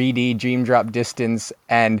Hearts 3D, Dream Drop Distance,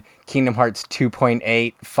 and Kingdom Hearts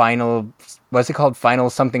 2.8 Final... What's it called? Final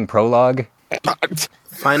something prologue?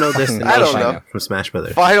 Final Destination I don't know. from Smash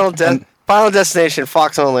Brothers. Final Destination,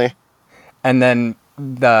 Fox only. And then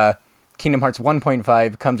the Kingdom Hearts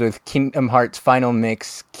 1.5 comes with Kingdom Hearts Final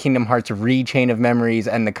Mix, Kingdom Hearts Re-Chain of Memories,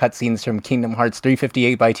 and the cutscenes from Kingdom Hearts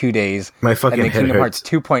 358 by 2 Days. My fucking and then head Kingdom hurts.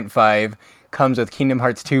 Hearts 2.5 comes with Kingdom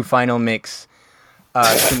Hearts 2 Final Mix,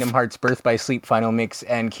 Kingdom Hearts Birth by Sleep Final Mix,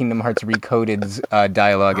 and Kingdom Hearts Recoded's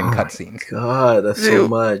dialogue and cutscenes. God, that's so Dude.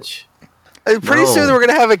 much. Pretty soon we're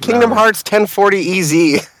gonna have a Kingdom Hearts 1040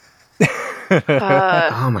 EZ.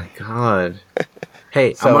 Oh my god.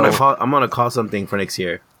 Hey, So- I'm gonna call something for next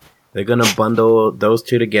year. They're gonna bundle those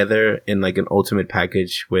two together in like an ultimate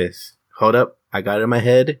package with, hold up, I got it in my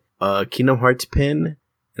head, a Kingdom Hearts pin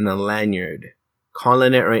and a lanyard.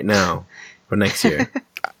 Calling it right now for next year.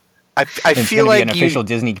 I And it's feel going to be like an official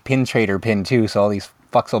Disney pin trader pin too, so all these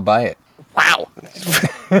fucks will buy it. wow.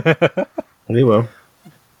 We will.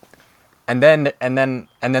 And then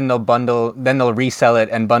they'll resell it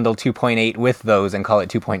and bundle 2.8 with those and call it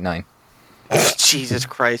 2.9. Jesus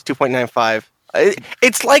Christ, 2.95.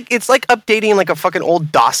 It's like updating like a fucking old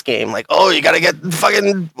DOS game. Like, oh, you gotta get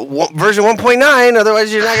fucking version 1.9,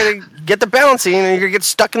 otherwise you're not gonna get the balancing and you're gonna get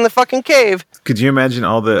stuck in the fucking cave. Could you imagine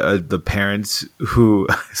all the parents whose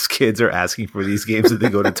kids are asking for these games that they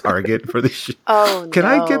go to Target for the shit? Oh, Can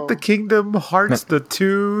I get no. the Kingdom Hearts, the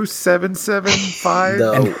 2775?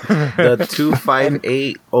 The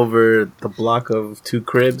 258 over the block of 2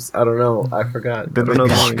 cribs. I don't know. I forgot. Then I don't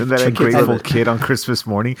know that the ungrateful kids kid on Christmas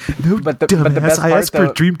morning. No, But the dumbass, best I part, asked for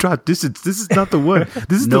though- Dream Drop Distance. This is not the one.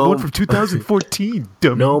 This is the No. one from 2014.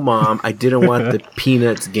 Dummy. No, Mom, I didn't want the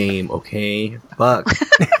Peanuts game, okay? Fuck.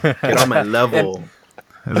 Get on my level.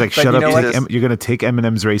 I was like, But shut you up. know what? You're gonna take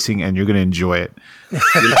M&M's Racing and you're gonna enjoy it. But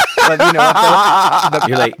you know what, though?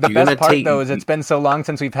 You're like, The you're best gonna part, take... though, is it's been so long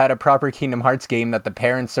since we've had a proper Kingdom Hearts game that the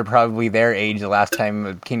parents are probably their age the last time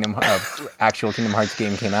a actual Kingdom Hearts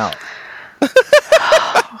game came out.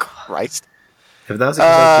 Christ. If that was the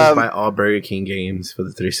case, I'd just buy all Burger King games for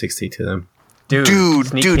the 360 to them. Dude,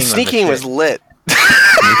 Sneak Sneak King was shit. lit.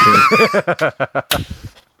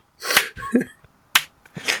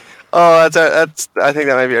 Oh, that's. I think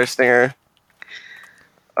that might be our stinger.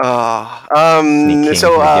 Sneak King,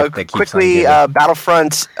 So the gift that keeps on quickly, giving.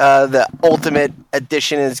 Battlefront, the Ultimate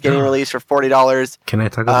Edition is getting released for $40. Can I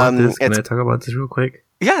talk about this? Can it's- I talk about this real quick?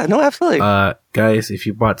 Yeah, no, absolutely. Guys, if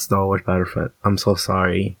you bought Star Wars Battlefront, I'm so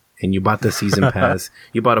sorry. And you bought the season pass.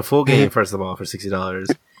 You bought a full game, first of all, for $60.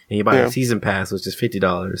 And you bought Yeah. a season pass, which is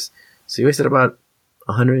 $50. So you wasted about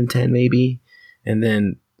 110 maybe. And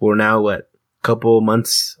then we're now, what, couple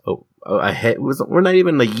months ahead? We're not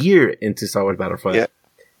even a year into Star Wars Battlefront. Yeah.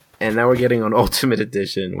 And now we're getting on Ultimate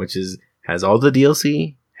Edition, which has all the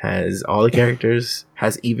DLC, has all the characters,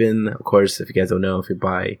 has even, of course, if you guys don't know, if you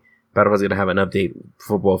buy Battlefront's gonna have an update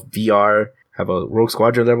for both VR, have a Rogue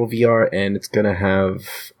Squadron level VR, and it's gonna have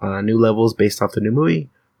new levels based off the new movie,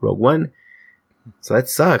 Rogue One. So that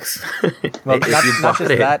sucks. Well, If not, you not bought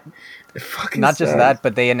just it, that, it fucking not just sucks. that,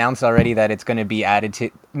 but they announced already that it's going to be added to,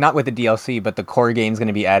 not with the DLC, but the core game's going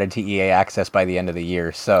to be added to EA Access by the end of the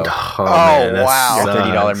year. So Oh, man, that wow. your sucks.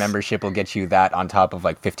 $30 membership will get you that on top of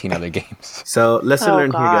like 15 other games. So lesson Oh,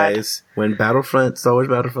 learned here, God. guys. When Star Wars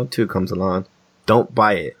Battlefront 2 comes along, don't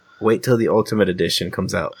buy it. Wait till the Ultimate Edition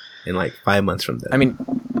comes out in like 5 months from then. I mean,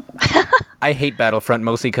 I hate Battlefront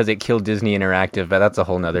mostly because it killed Disney Interactive, but that's a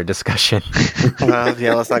whole nother discussion.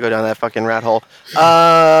 Yeah, let's not go down that fucking rat hole.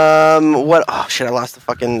 What? Oh shit! I lost the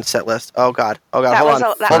fucking set list. Oh god. That Hold was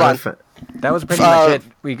on. a- that- Hold on. That was pretty much it.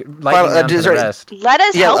 We lightning down to is the there- rest. Let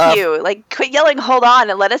us Yeah, help you. Like, quit yelling, hold on,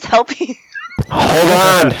 and let us help you.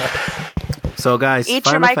 Hold on. So, guys, Eat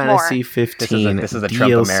your Final mic more. Fantasy 15 This is a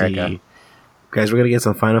Trump DLC. America. Guys, we're gonna get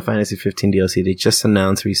some Final Fantasy 15 DLC. They just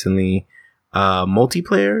announced recently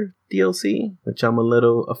multiplayer DLC, which I'm a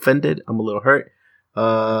little offended. I'm a little hurt.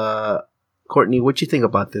 Courtney, what you think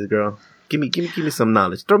about this, girl? Give me some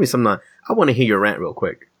knowledge. Throw me some knowledge. I want to hear your rant real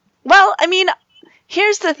quick. Well, I mean,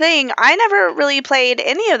 here's the thing. I never really played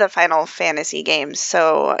any of the Final Fantasy games,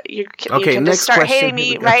 so you Okay, can next just start question. hating me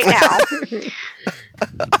Here we go. right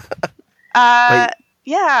now.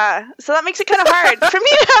 Yeah, so that makes it kind of hard for me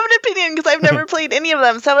to have an opinion because I've never played any of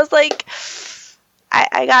them. So I was like,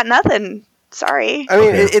 I got nothing. Sorry. I mean,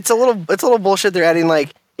 Okay. it's a little bullshit. They're adding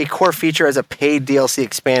like a core feature as a paid DLC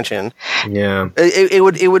expansion. Yeah. It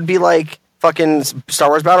would be like fucking Star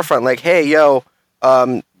Wars Battlefront. Like, hey, yo,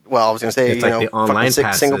 well, I was gonna say, It's you like know, the online fucking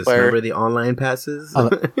passes. single player. Remember the online passes? Oh,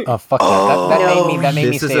 fuck that. That made me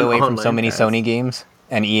This is stay an away from so online many pass. Sony games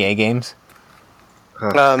and EA games.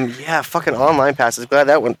 Yeah, fucking online passes. Glad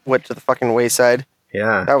that went to the fucking wayside.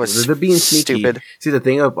 Yeah, That was they're being sneaky. stupid. See, the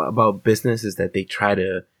thing about business is that they try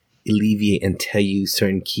to alleviate and tell you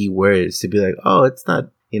certain keywords to be like, oh, it's not,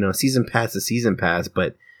 season pass is season pass,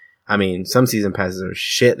 but I mean, some season passes are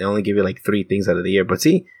shit. They only give you like 3 things out of the year. But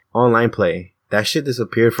see, online play, that shit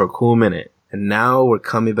disappeared for a cool minute. And now we're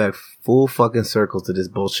coming back full fucking circle to this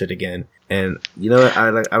bullshit again. And you know what?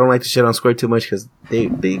 I don't like to shit on Square too much because they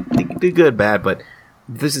do good, bad. But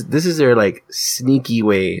this is their like sneaky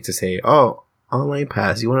way to say, oh, online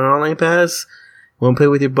pass. You want an online pass? You want to play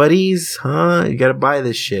with your buddies? Huh? You gotta buy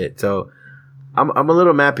this shit. So I'm a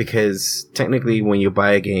little mad because technically when you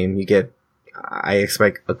buy a game, I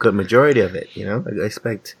expect a good majority of it. You know, I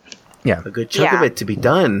expect a good chunk of it to be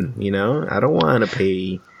done. You know, I don't want to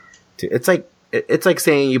pay. It's like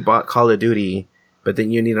saying you bought Call of Duty, but then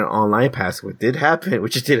you need an online pass, which did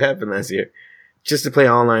happen last year, just to play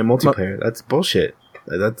online multiplayer. That's bullshit.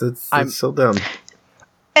 That's so dumb.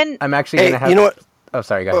 And I'm actually gonna have. You know what? Oh,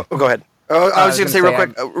 sorry. Go ahead. Go ahead. I was going to say real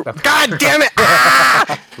quick. God damn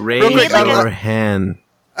it! Raise your hand.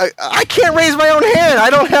 I can't raise my own hand. I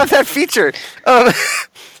don't have that feature.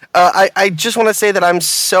 I just want to say that I'm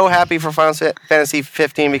so happy for Final Fantasy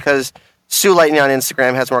 15 because Sue Lightning on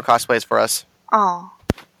Instagram has more cosplays for us. oh,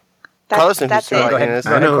 Carlos knows who that's Sue it. Lightning is.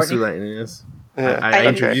 I know who Courtney. Sue Lightning is. Yeah. I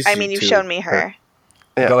introduced you've to shown me her.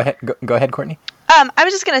 Yeah. Go ahead. Go ahead, Courtney. I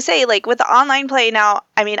was just gonna say, like, with the online play now,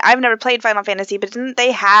 I mean, I've never played Final Fantasy, but didn't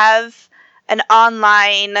they have an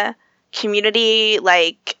online community,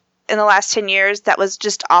 like, in the last 10 years that was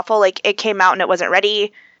just awful? Like, it came out and it wasn't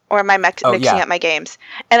ready, or am I mixing up my games?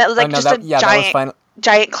 And it was, like,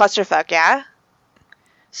 giant clusterfuck, yeah?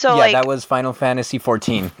 So, like... that was Final Fantasy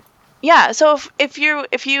 14. Yeah, so if you...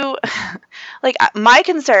 like, my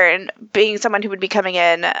concern, being someone who would be coming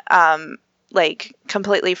in... like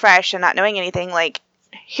completely fresh and not knowing anything, like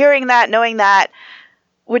hearing that, knowing that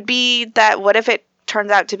would be that what if it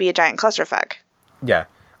turns out to be a giant clusterfuck? Yeah.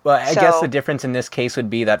 Well, I guess the difference in this case would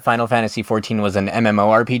be that Final Fantasy 14 was an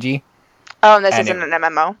MMORPG. Oh, and this isn't an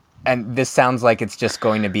MMO. And this sounds like it's just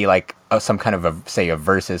going to be like some kind of a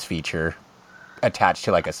versus feature attached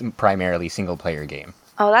to like a primarily single player game.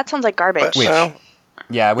 Oh, that sounds like garbage.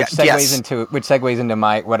 Which segues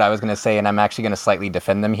into what I was going to say, and I'm actually going to slightly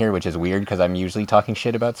defend them here, which is weird because I'm usually talking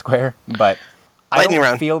shit about Square, but I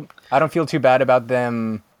don't feel too bad about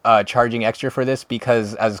them charging extra for this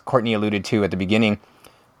because, as Courtney alluded to at the beginning,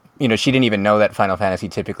 you know, she didn't even know that Final Fantasy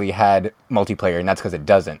typically had multiplayer, and that's because it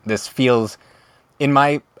doesn't. This feels, in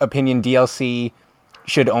my opinion, DLC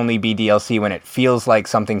should only be DLC when it feels like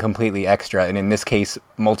something completely extra, and in this case,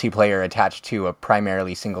 multiplayer attached to a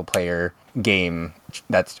primarily single player game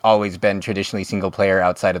that's always been traditionally single player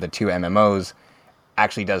outside of the 2 MMOs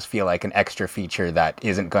actually does feel like an extra feature that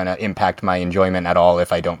isn't going to impact my enjoyment at all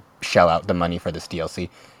if I don't shell out the money for this DLC.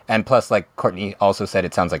 And plus, like Courtney also said,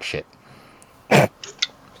 it sounds like shit.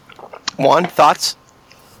 Juan, thoughts?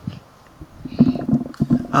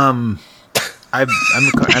 I've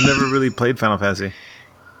never really played Final Fantasy.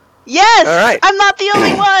 Yes! All right. I'm not the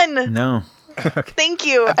only one! No. Thank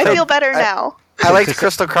you. I feel better now. I liked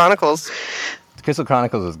Crystal Chronicles. Crystal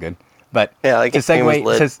Chronicles was good. But Yeah, like to it was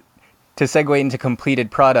lit. segue into completed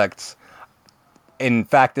products, in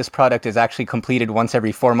fact, this product is actually completed once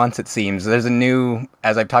every 4 months, it seems. There's a new,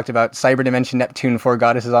 as I've talked about, Cyber Dimension Neptune 4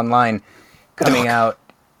 Goddesses Online coming out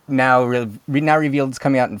now revealed. It's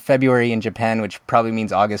coming out in February in Japan, which probably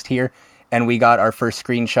means August here. And we got our first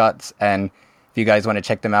screenshots, and if you guys want to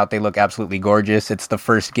check them out, they look absolutely gorgeous. It's the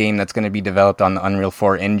first game that's going to be developed on the Unreal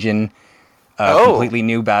 4 engine. Completely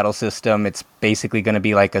new battle system. It's basically going to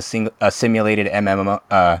be like a simulated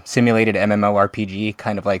MMORPG,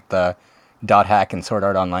 kind of like the Dot Hack and Sword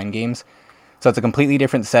Art Online games. So it's a completely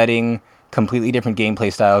different setting, completely different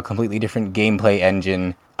gameplay style, completely different gameplay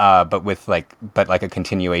engine, but like a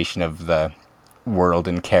continuation of the world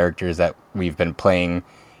and characters that we've been playing.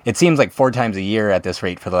 It seems like 4 times a year at this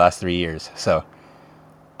rate for the last 3 years. So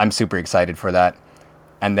I'm super excited for that.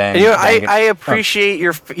 And then I appreciate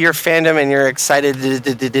your fandom and your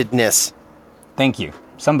excitedness. Thank you.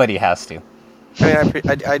 Somebody has to. I mean,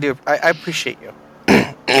 I do. I appreciate you.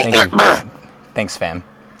 Thank you. Thanks, fam.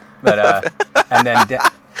 But and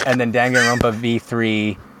then Danganronpa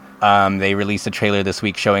V3. They released a trailer this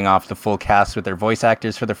week showing off the full cast with their voice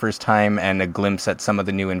actors for the first time and a glimpse at some of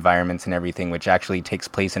the new environments and everything, which actually takes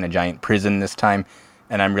place in a giant prison this time.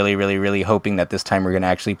 And I'm really, really, really hoping that this time we're going to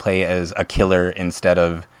actually play as a killer instead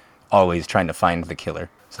of always trying to find the killer.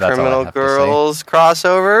 So that's Criminal all I have Girls to say.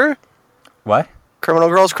 crossover? What? Criminal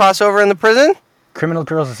Girls crossover in the prison? Criminal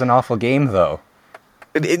Girls is an awful game, though.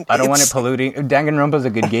 I don't want it polluting. Danganronpa's a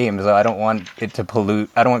good game, so I don't want it to pollute.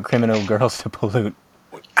 I don't want Criminal Girls to pollute.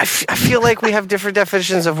 I feel like we have different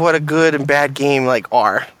definitions of what a good and bad game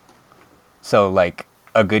are. So, like,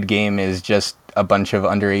 a good game is just a bunch of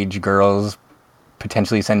underage girls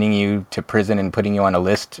potentially sending you to prison and putting you on a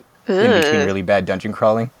list in between really bad dungeon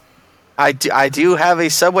crawling. I do have a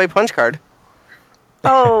Subway punch card.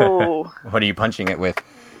 Oh. What are you punching it with?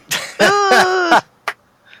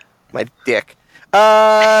 My dick.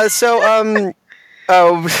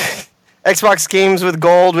 Xbox games with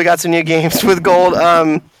gold. We got some new games with gold.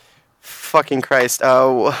 Fucking Christ.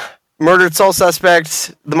 Murdered Soul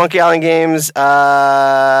Suspect, the Monkey Island games,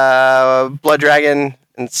 Blood Dragon,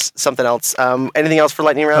 and something else. Anything else for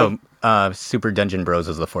Lightning Round? Super Dungeon Bros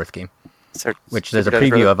is the fourth game, which there's a Super Dungeon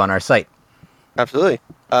preview Bros. of on our site. Absolutely.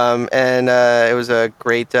 And it was a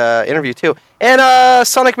great interview, too. And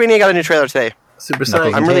Sonic Mania got a new trailer today. Super Knuckles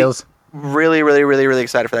Sonic. and I'm Tails. really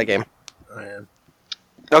excited for that game. I am.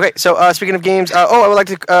 Okay, so speaking of games, I would like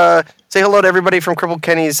to say hello to everybody from Crippled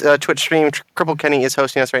Kenny's Twitch stream. Crippled Kenny is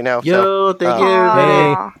hosting us right now. Yo, thank you.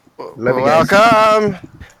 Aw. Love you guys. Welcome.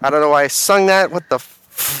 I don't know why I sung that. What the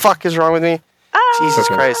fuck is wrong with me? Jesus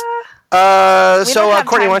Okay. Christ. We don't have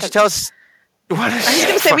Courtney, time why don't you for- tell us? What I was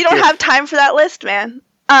gonna say we don't have time for that list, man.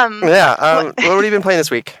 Yeah. What have you been playing this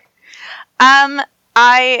week? The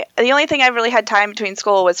only thing I really had time between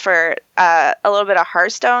school was for a little bit of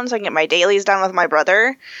Hearthstone, so I can get my dailies done with my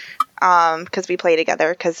brother, because we play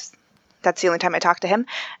together. Because that's the only time I talk to him.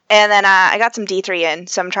 And then I got some D3 in,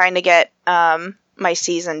 so I'm trying to get my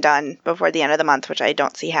season done before the end of the month, which I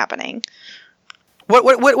don't see happening.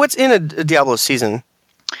 What's in a Diablo season?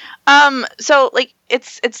 So like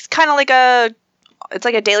it's kind of like a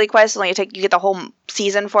daily quest, and you get the whole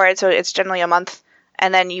season for it, so it's generally a month.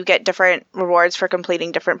 And then you get different rewards for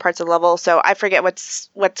completing different parts of the level. So I forget what's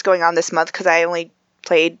going on this month because I only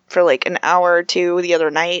played for like an hour or two the other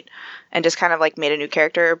night and just kind of like made a new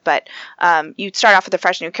character. But you start off with a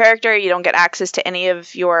fresh new character. You don't get access to any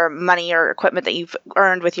of your money or equipment that you've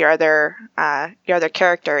earned with your other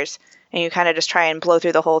characters. And you kind of just try and blow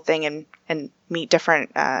through the whole thing and meet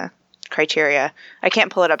different criteria. I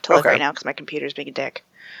can't pull it up to look right now because my computer's being a dick.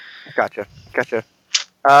 Gotcha.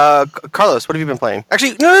 Carlos, what have you been playing?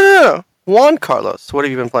 Actually, no. Juan Carlos, what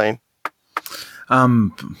have you been playing?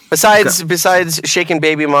 Besides Shaken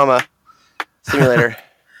Baby Mama Simulator.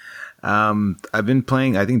 I've been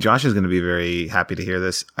playing. I think Josh is going to be very happy to hear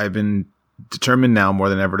this. I've been determined now more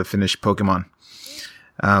than ever to finish Pokemon.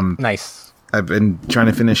 Nice. I've been trying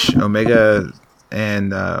to finish Omega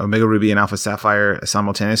and Omega Ruby and Alpha Sapphire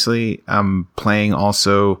simultaneously. I'm playing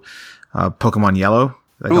also Pokemon Yellow.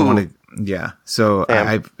 Like I want to. Yeah. So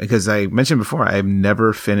because I mentioned before, I've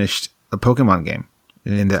never finished a Pokemon game.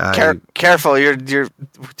 And careful, you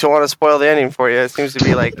don't want to spoil the ending for you. It seems to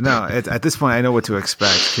be like no. At this point, I know what to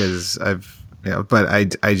expect because but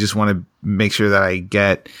I just want to make sure that I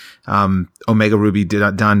get Omega Ruby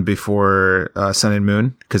done before Sun and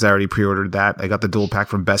Moon because I already pre-ordered that. I got the dual pack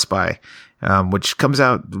from Best Buy, which comes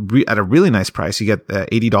out at a really nice price. You get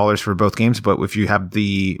 $80 for both games, but if you have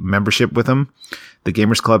the membership with them, the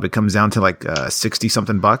Gamers Club, it comes down to like 60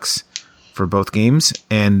 something bucks for both games.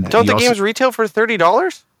 And don't the games retail for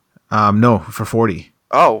 $30? No, for 40.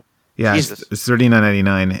 Oh, yeah, Jesus. It's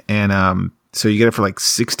 $39.99, and so you get it for like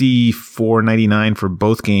 $64.99 for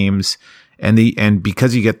both games. And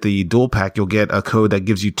because you get the dual pack, you'll get a code that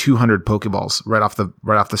gives you 200 Pokeballs right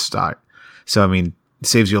off the start. So I mean, it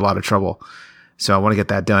saves you a lot of trouble. So I want to get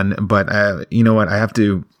that done. But you know what? I have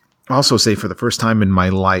to also say, for the first time in my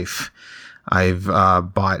life, I've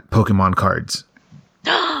bought Pokemon cards.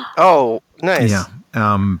 Oh, nice. Yeah.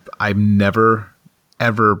 I've never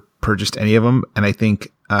ever purchased any of them, and I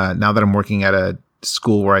think now that I'm working at a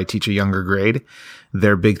school where I teach a younger grade,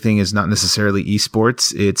 their big thing is not necessarily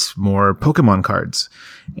esports, it's more Pokemon cards.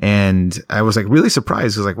 And I was like really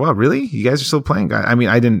surprised. I was like, wow, really? You guys are still playing? I mean,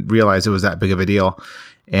 I didn't realize it was that big of a deal.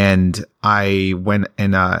 And I went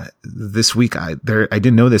and this week I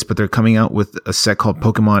didn't know this, but they're coming out with a set called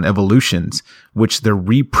Pokemon Evolutions, which they're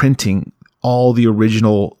reprinting all the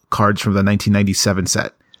original cards from the 1997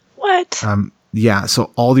 set. What? Yeah,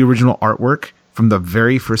 so all the original artwork from the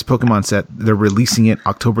very first Pokemon set, they're releasing it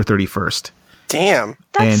October 31st. Damn.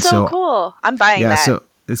 That's so cool. I'm buying that.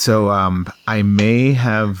 So I may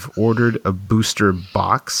have ordered a booster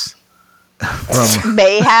box from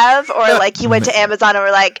may have, or like you went to Amazon and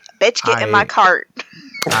were like, bitch, get in my cart.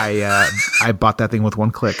 I bought that thing with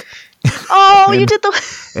one click. Oh, you did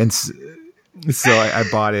the And so I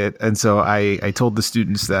bought it, and so I told the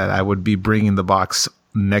students that I would be bringing the box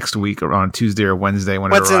next week or on Tuesday or Wednesday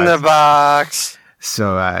when What's it arrives. in the box?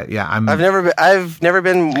 So yeah, I've never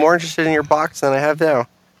been more interested in your box than I have now.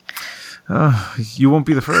 You won't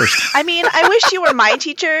be the first. I mean, I wish you were my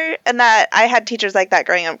teacher and that I had teachers like that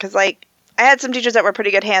growing up, because like I had some teachers that were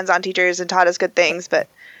pretty good hands-on teachers and taught us good things, but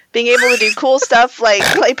being able to do cool stuff like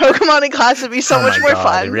play Pokemon in class would be so much more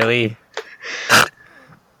fun. Really?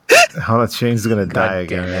 Hold on, Shane's gonna die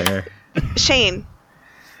damn again it. there. Shane.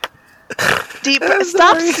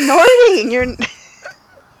 Stop snorting. You're.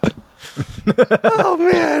 Oh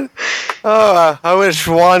man. Oh, I wish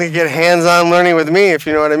Juan could get hands-on learning with me, if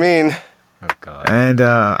you know what I mean. Oh god. And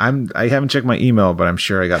I haven't checked my email, but I'm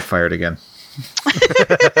sure I got fired again.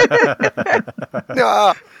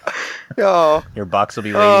 No. No. Your box will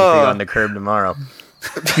be waiting for you on the curb tomorrow.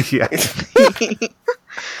 Yeah, Is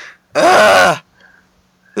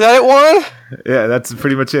that it, Juan? yeah, that's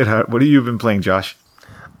pretty much it. What have you been playing, Josh?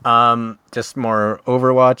 Just more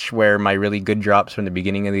Overwatch, where my really good drops from the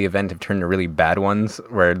beginning of the event have turned to really bad ones,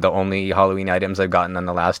 where the only Halloween items I've gotten on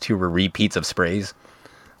the last two were repeats of sprays.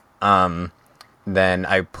 Then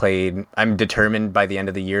I'm determined by the end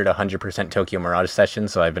of the year to 100% Tokyo Mirage Session,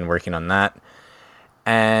 so I've been working on that.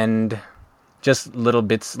 And just little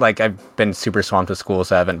bits, like I've been super swamped with school,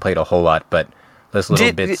 so I haven't played a whole lot, but those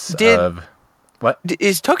little bits of... What?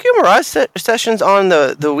 Is Tokyo Mirage Sessions on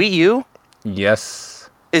the Wii U? Yes.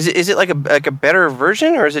 Is it like a better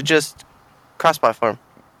version, or is it just cross-platform?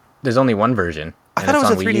 There's only one version. I thought it was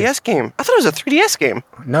a 3DS game. I thought it was a 3DS game.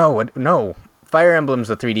 No. Fire Emblem's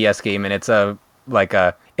a 3DS game, and it's a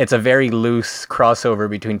very loose crossover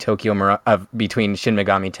between between Shin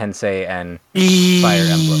Megami Tensei and Fire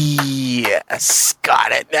Emblem. Yes,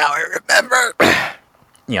 got it. Now I remember.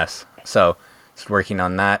 Yes. So, just working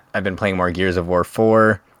on that. I've been playing more Gears of War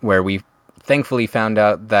 4, where we thankfully found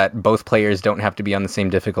out that both players don't have to be on the same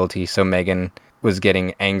difficulty, so Megan was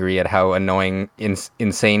getting angry at how annoying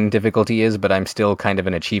insane difficulty is, but I'm still kind of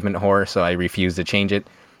an achievement whore, so I refuse to change it.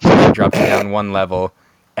 She drops it down one level,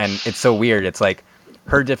 and it's so weird. It's like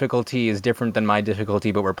her difficulty is different than my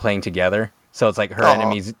difficulty, but we're playing together. So it's like her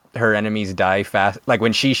enemies die fast. Like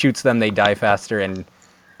when she shoots them, they die faster, and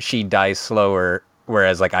she dies slower.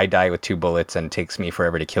 Whereas like I die with 2 bullets and it takes me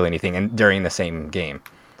forever to kill anything, and during the same game.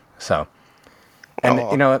 So, and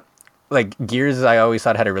you know, like Gears, I always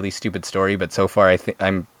thought had a really stupid story, but so far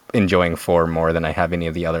I'm enjoying 4 more than I have any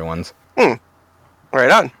of the other ones.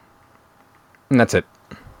 Right on. And that's it.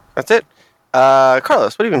 That's it.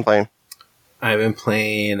 Carlos, what have you been playing? I've been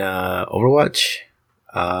playing Overwatch.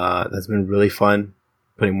 That's been really fun.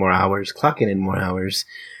 Putting more hours, clocking in more hours.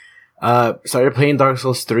 Started playing Dark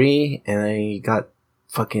Souls 3, and I got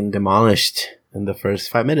fucking demolished in the first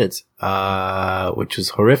 5 minutes, which was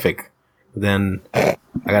horrific. Then I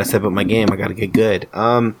gotta step up my game. I gotta get good.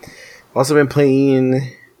 Also been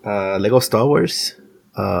playing Lego Star Wars,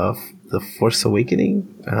 The Force Awakening,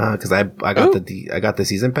 because I got the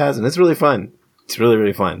season pass, and it's really fun. It's really,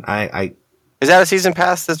 really fun. Is that a season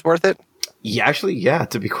pass that's worth it? Yeah, actually, yeah,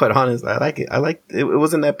 to be quite honest, I like it. It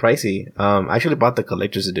wasn't that pricey. I actually bought the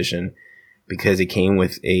collector's edition because it came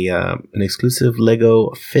with an exclusive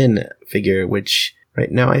Lego Finn figure, which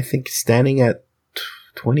right now I think is standing at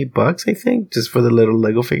 $20, I think, just for the little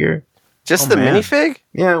Lego figure. Just the minifig?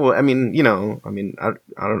 Yeah, well, I mean, I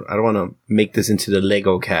don't want to make this into the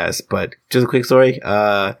Lego cast, but just a quick story.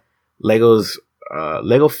 Lego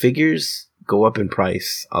figures go up in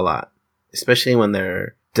price a lot, especially when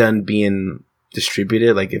they're done being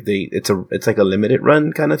distributed. Like if it's like a limited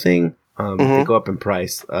run kind of thing. They go up in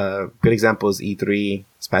price. Good example is E3,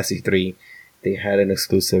 past E3. They had an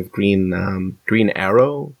exclusive Green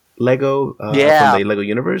Arrow Lego from the Lego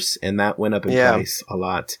universe, and that went up in price a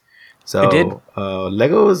lot. So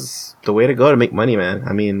Lego is the way to go to make money, man.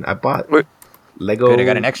 I mean, I bought Lego. Good, I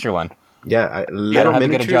got an extra one. Yeah, Lego you don't have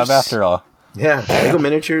miniatures. To get a job after all. Yeah, Lego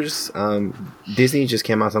miniatures. Disney just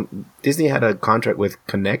came out. Disney had a contract with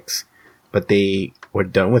Connects, but they were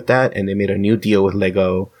done with that, and they made a new deal with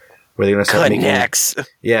Lego where they're gonna start Connects.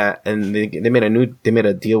 Yeah, and they made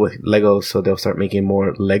a deal with Lego, so they'll start making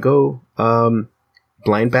more Lego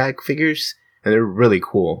blind bag figures, and they're really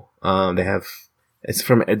cool. This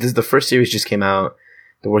is the first series just came out.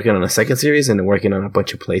 They're working on a second series, and they're working on a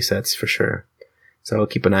bunch of play sets for sure. So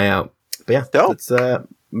keep an eye out. But yeah, it's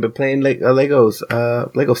been playing Lego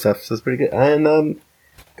stuff, so it's pretty good. And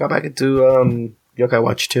got back into Yokai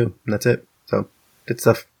Watch 2, and that's it. So good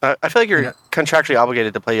stuff. I feel like you're contractually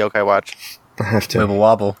obligated to play Yokai Watch. I have to. Wibble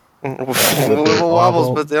wobble. Little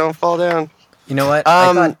wobbles, but they don't fall down. You know what?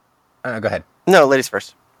 I thought, go ahead. No, ladies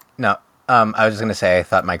first. No, I was just gonna say I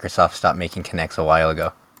thought Microsoft stopped making Kinects a while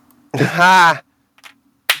ago. Ha!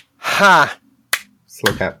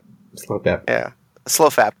 Slow cap. Yeah.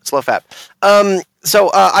 Slow fap.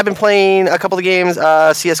 So I've been playing a couple of games,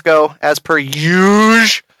 CSGO as per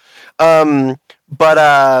usual.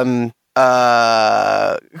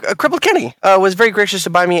 Crippled Kenny was very gracious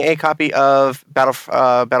to buy me a copy of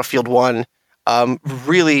Battlefield 1.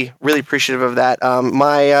 Really, really appreciative of that.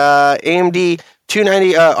 My AMD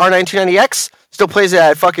R9 290X still plays it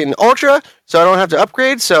at fucking Ultra, so I don't have to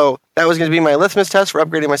upgrade. So that was going to be my litmus test for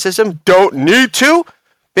upgrading my system. Don't need to.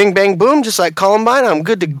 Bing, bang, boom, just like Columbine. I'm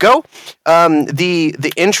good to go.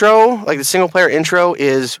 The intro, like the single player intro,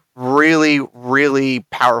 is really, really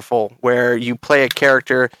powerful. Where you play a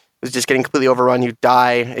character who's just getting completely overrun, you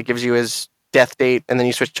die. It gives you his death date, and then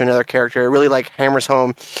you switch to another character. It really like hammers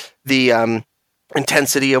home the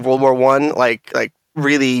intensity of World War One. Like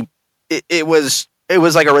really, it was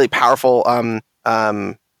like a really powerful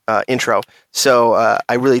intro. So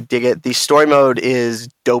I really dig it. The story mode is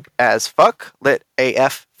dope as fuck. Lit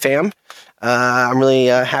AF fam. I'm really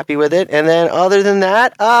happy with it. And then other than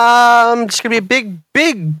that, just gonna be a big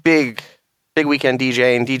weekend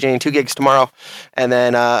DJing 2 gigs tomorrow, and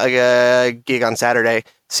then a gig on Saturday.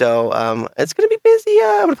 So it's gonna be busy.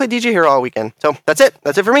 I'm gonna play DJ here all weekend. So that's it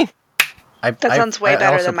for me. That sounds way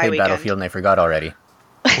better than my weekend. Battlefield and I forgot already.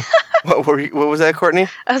 What was that, Courtney?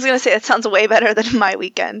 I was going to say, that sounds way better than my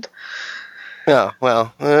weekend. Oh,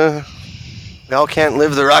 well, we all can't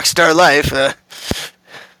live the rock star life.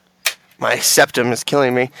 My septum is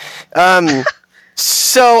killing me.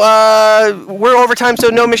 So we're overtime, so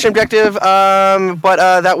no mission objective.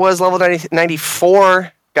 But that was level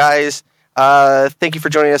 94, guys. Thank you for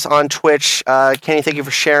joining us on Twitch. Kenny, thank you for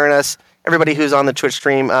sharing us. Everybody who's on the Twitch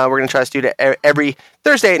stream, we're going to try to do it every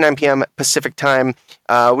Thursday at 9 p.m. Pacific time.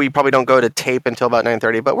 We probably don't go to tape until about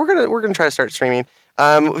 9:30, but we're gonna try to start streaming.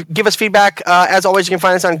 Give us feedback. As always, you can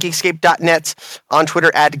find us on Geekscape.net, on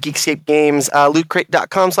Twitter at Geekscape Games,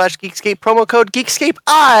 lootcrate.com/Geekscape, promo code Geekscape.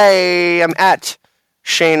 I am at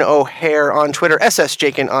Shane O'Hare on Twitter,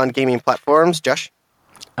 SSJakin on gaming platforms. Josh?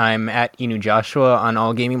 I'm at Inu Joshua on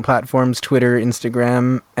all gaming platforms, Twitter,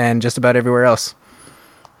 Instagram, and just about everywhere else.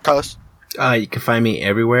 Carlos? You can find me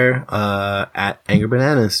everywhere at Angry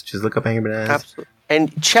Bananas. Just look up Angry Bananas. Absolutely.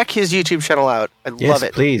 And check his YouTube channel out. I love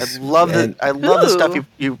it. Please. I love the stuff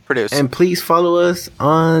you produce. And please follow us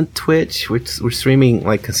on Twitch. We're streaming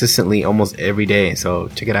like consistently almost every day, so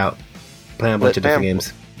check it out. Playing a bunch of different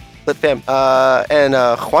games. Lit fam. And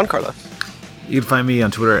Juan Carlos. You can find me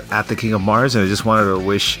on Twitter at the King of Mars, and I just wanted to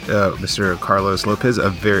wish Mr. Carlos Lopez a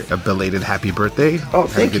belated happy birthday. Oh,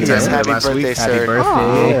 thank you. Yes, happy birthday, sir. Happy birthday.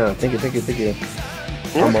 Aww. Yeah, thank you.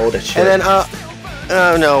 I'm old as shit. And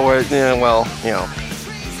then, no, we're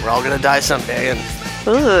all gonna die someday, and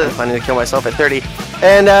I'm planning to kill myself at 30.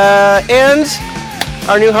 And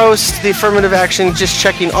our new host, the Affirmative Action, just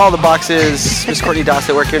checking all the boxes. Miss Courtney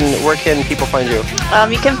Dossett, where can people find you?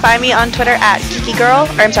 You can find me on Twitter at AKGeekyGirl.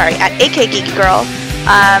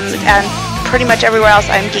 And pretty much everywhere else,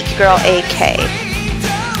 I'm GeekyGirlAK.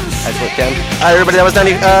 That's what, Ken. All right, everybody, that was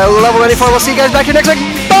level 94. We'll see you guys back here next week.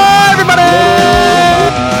 Bye, everybody!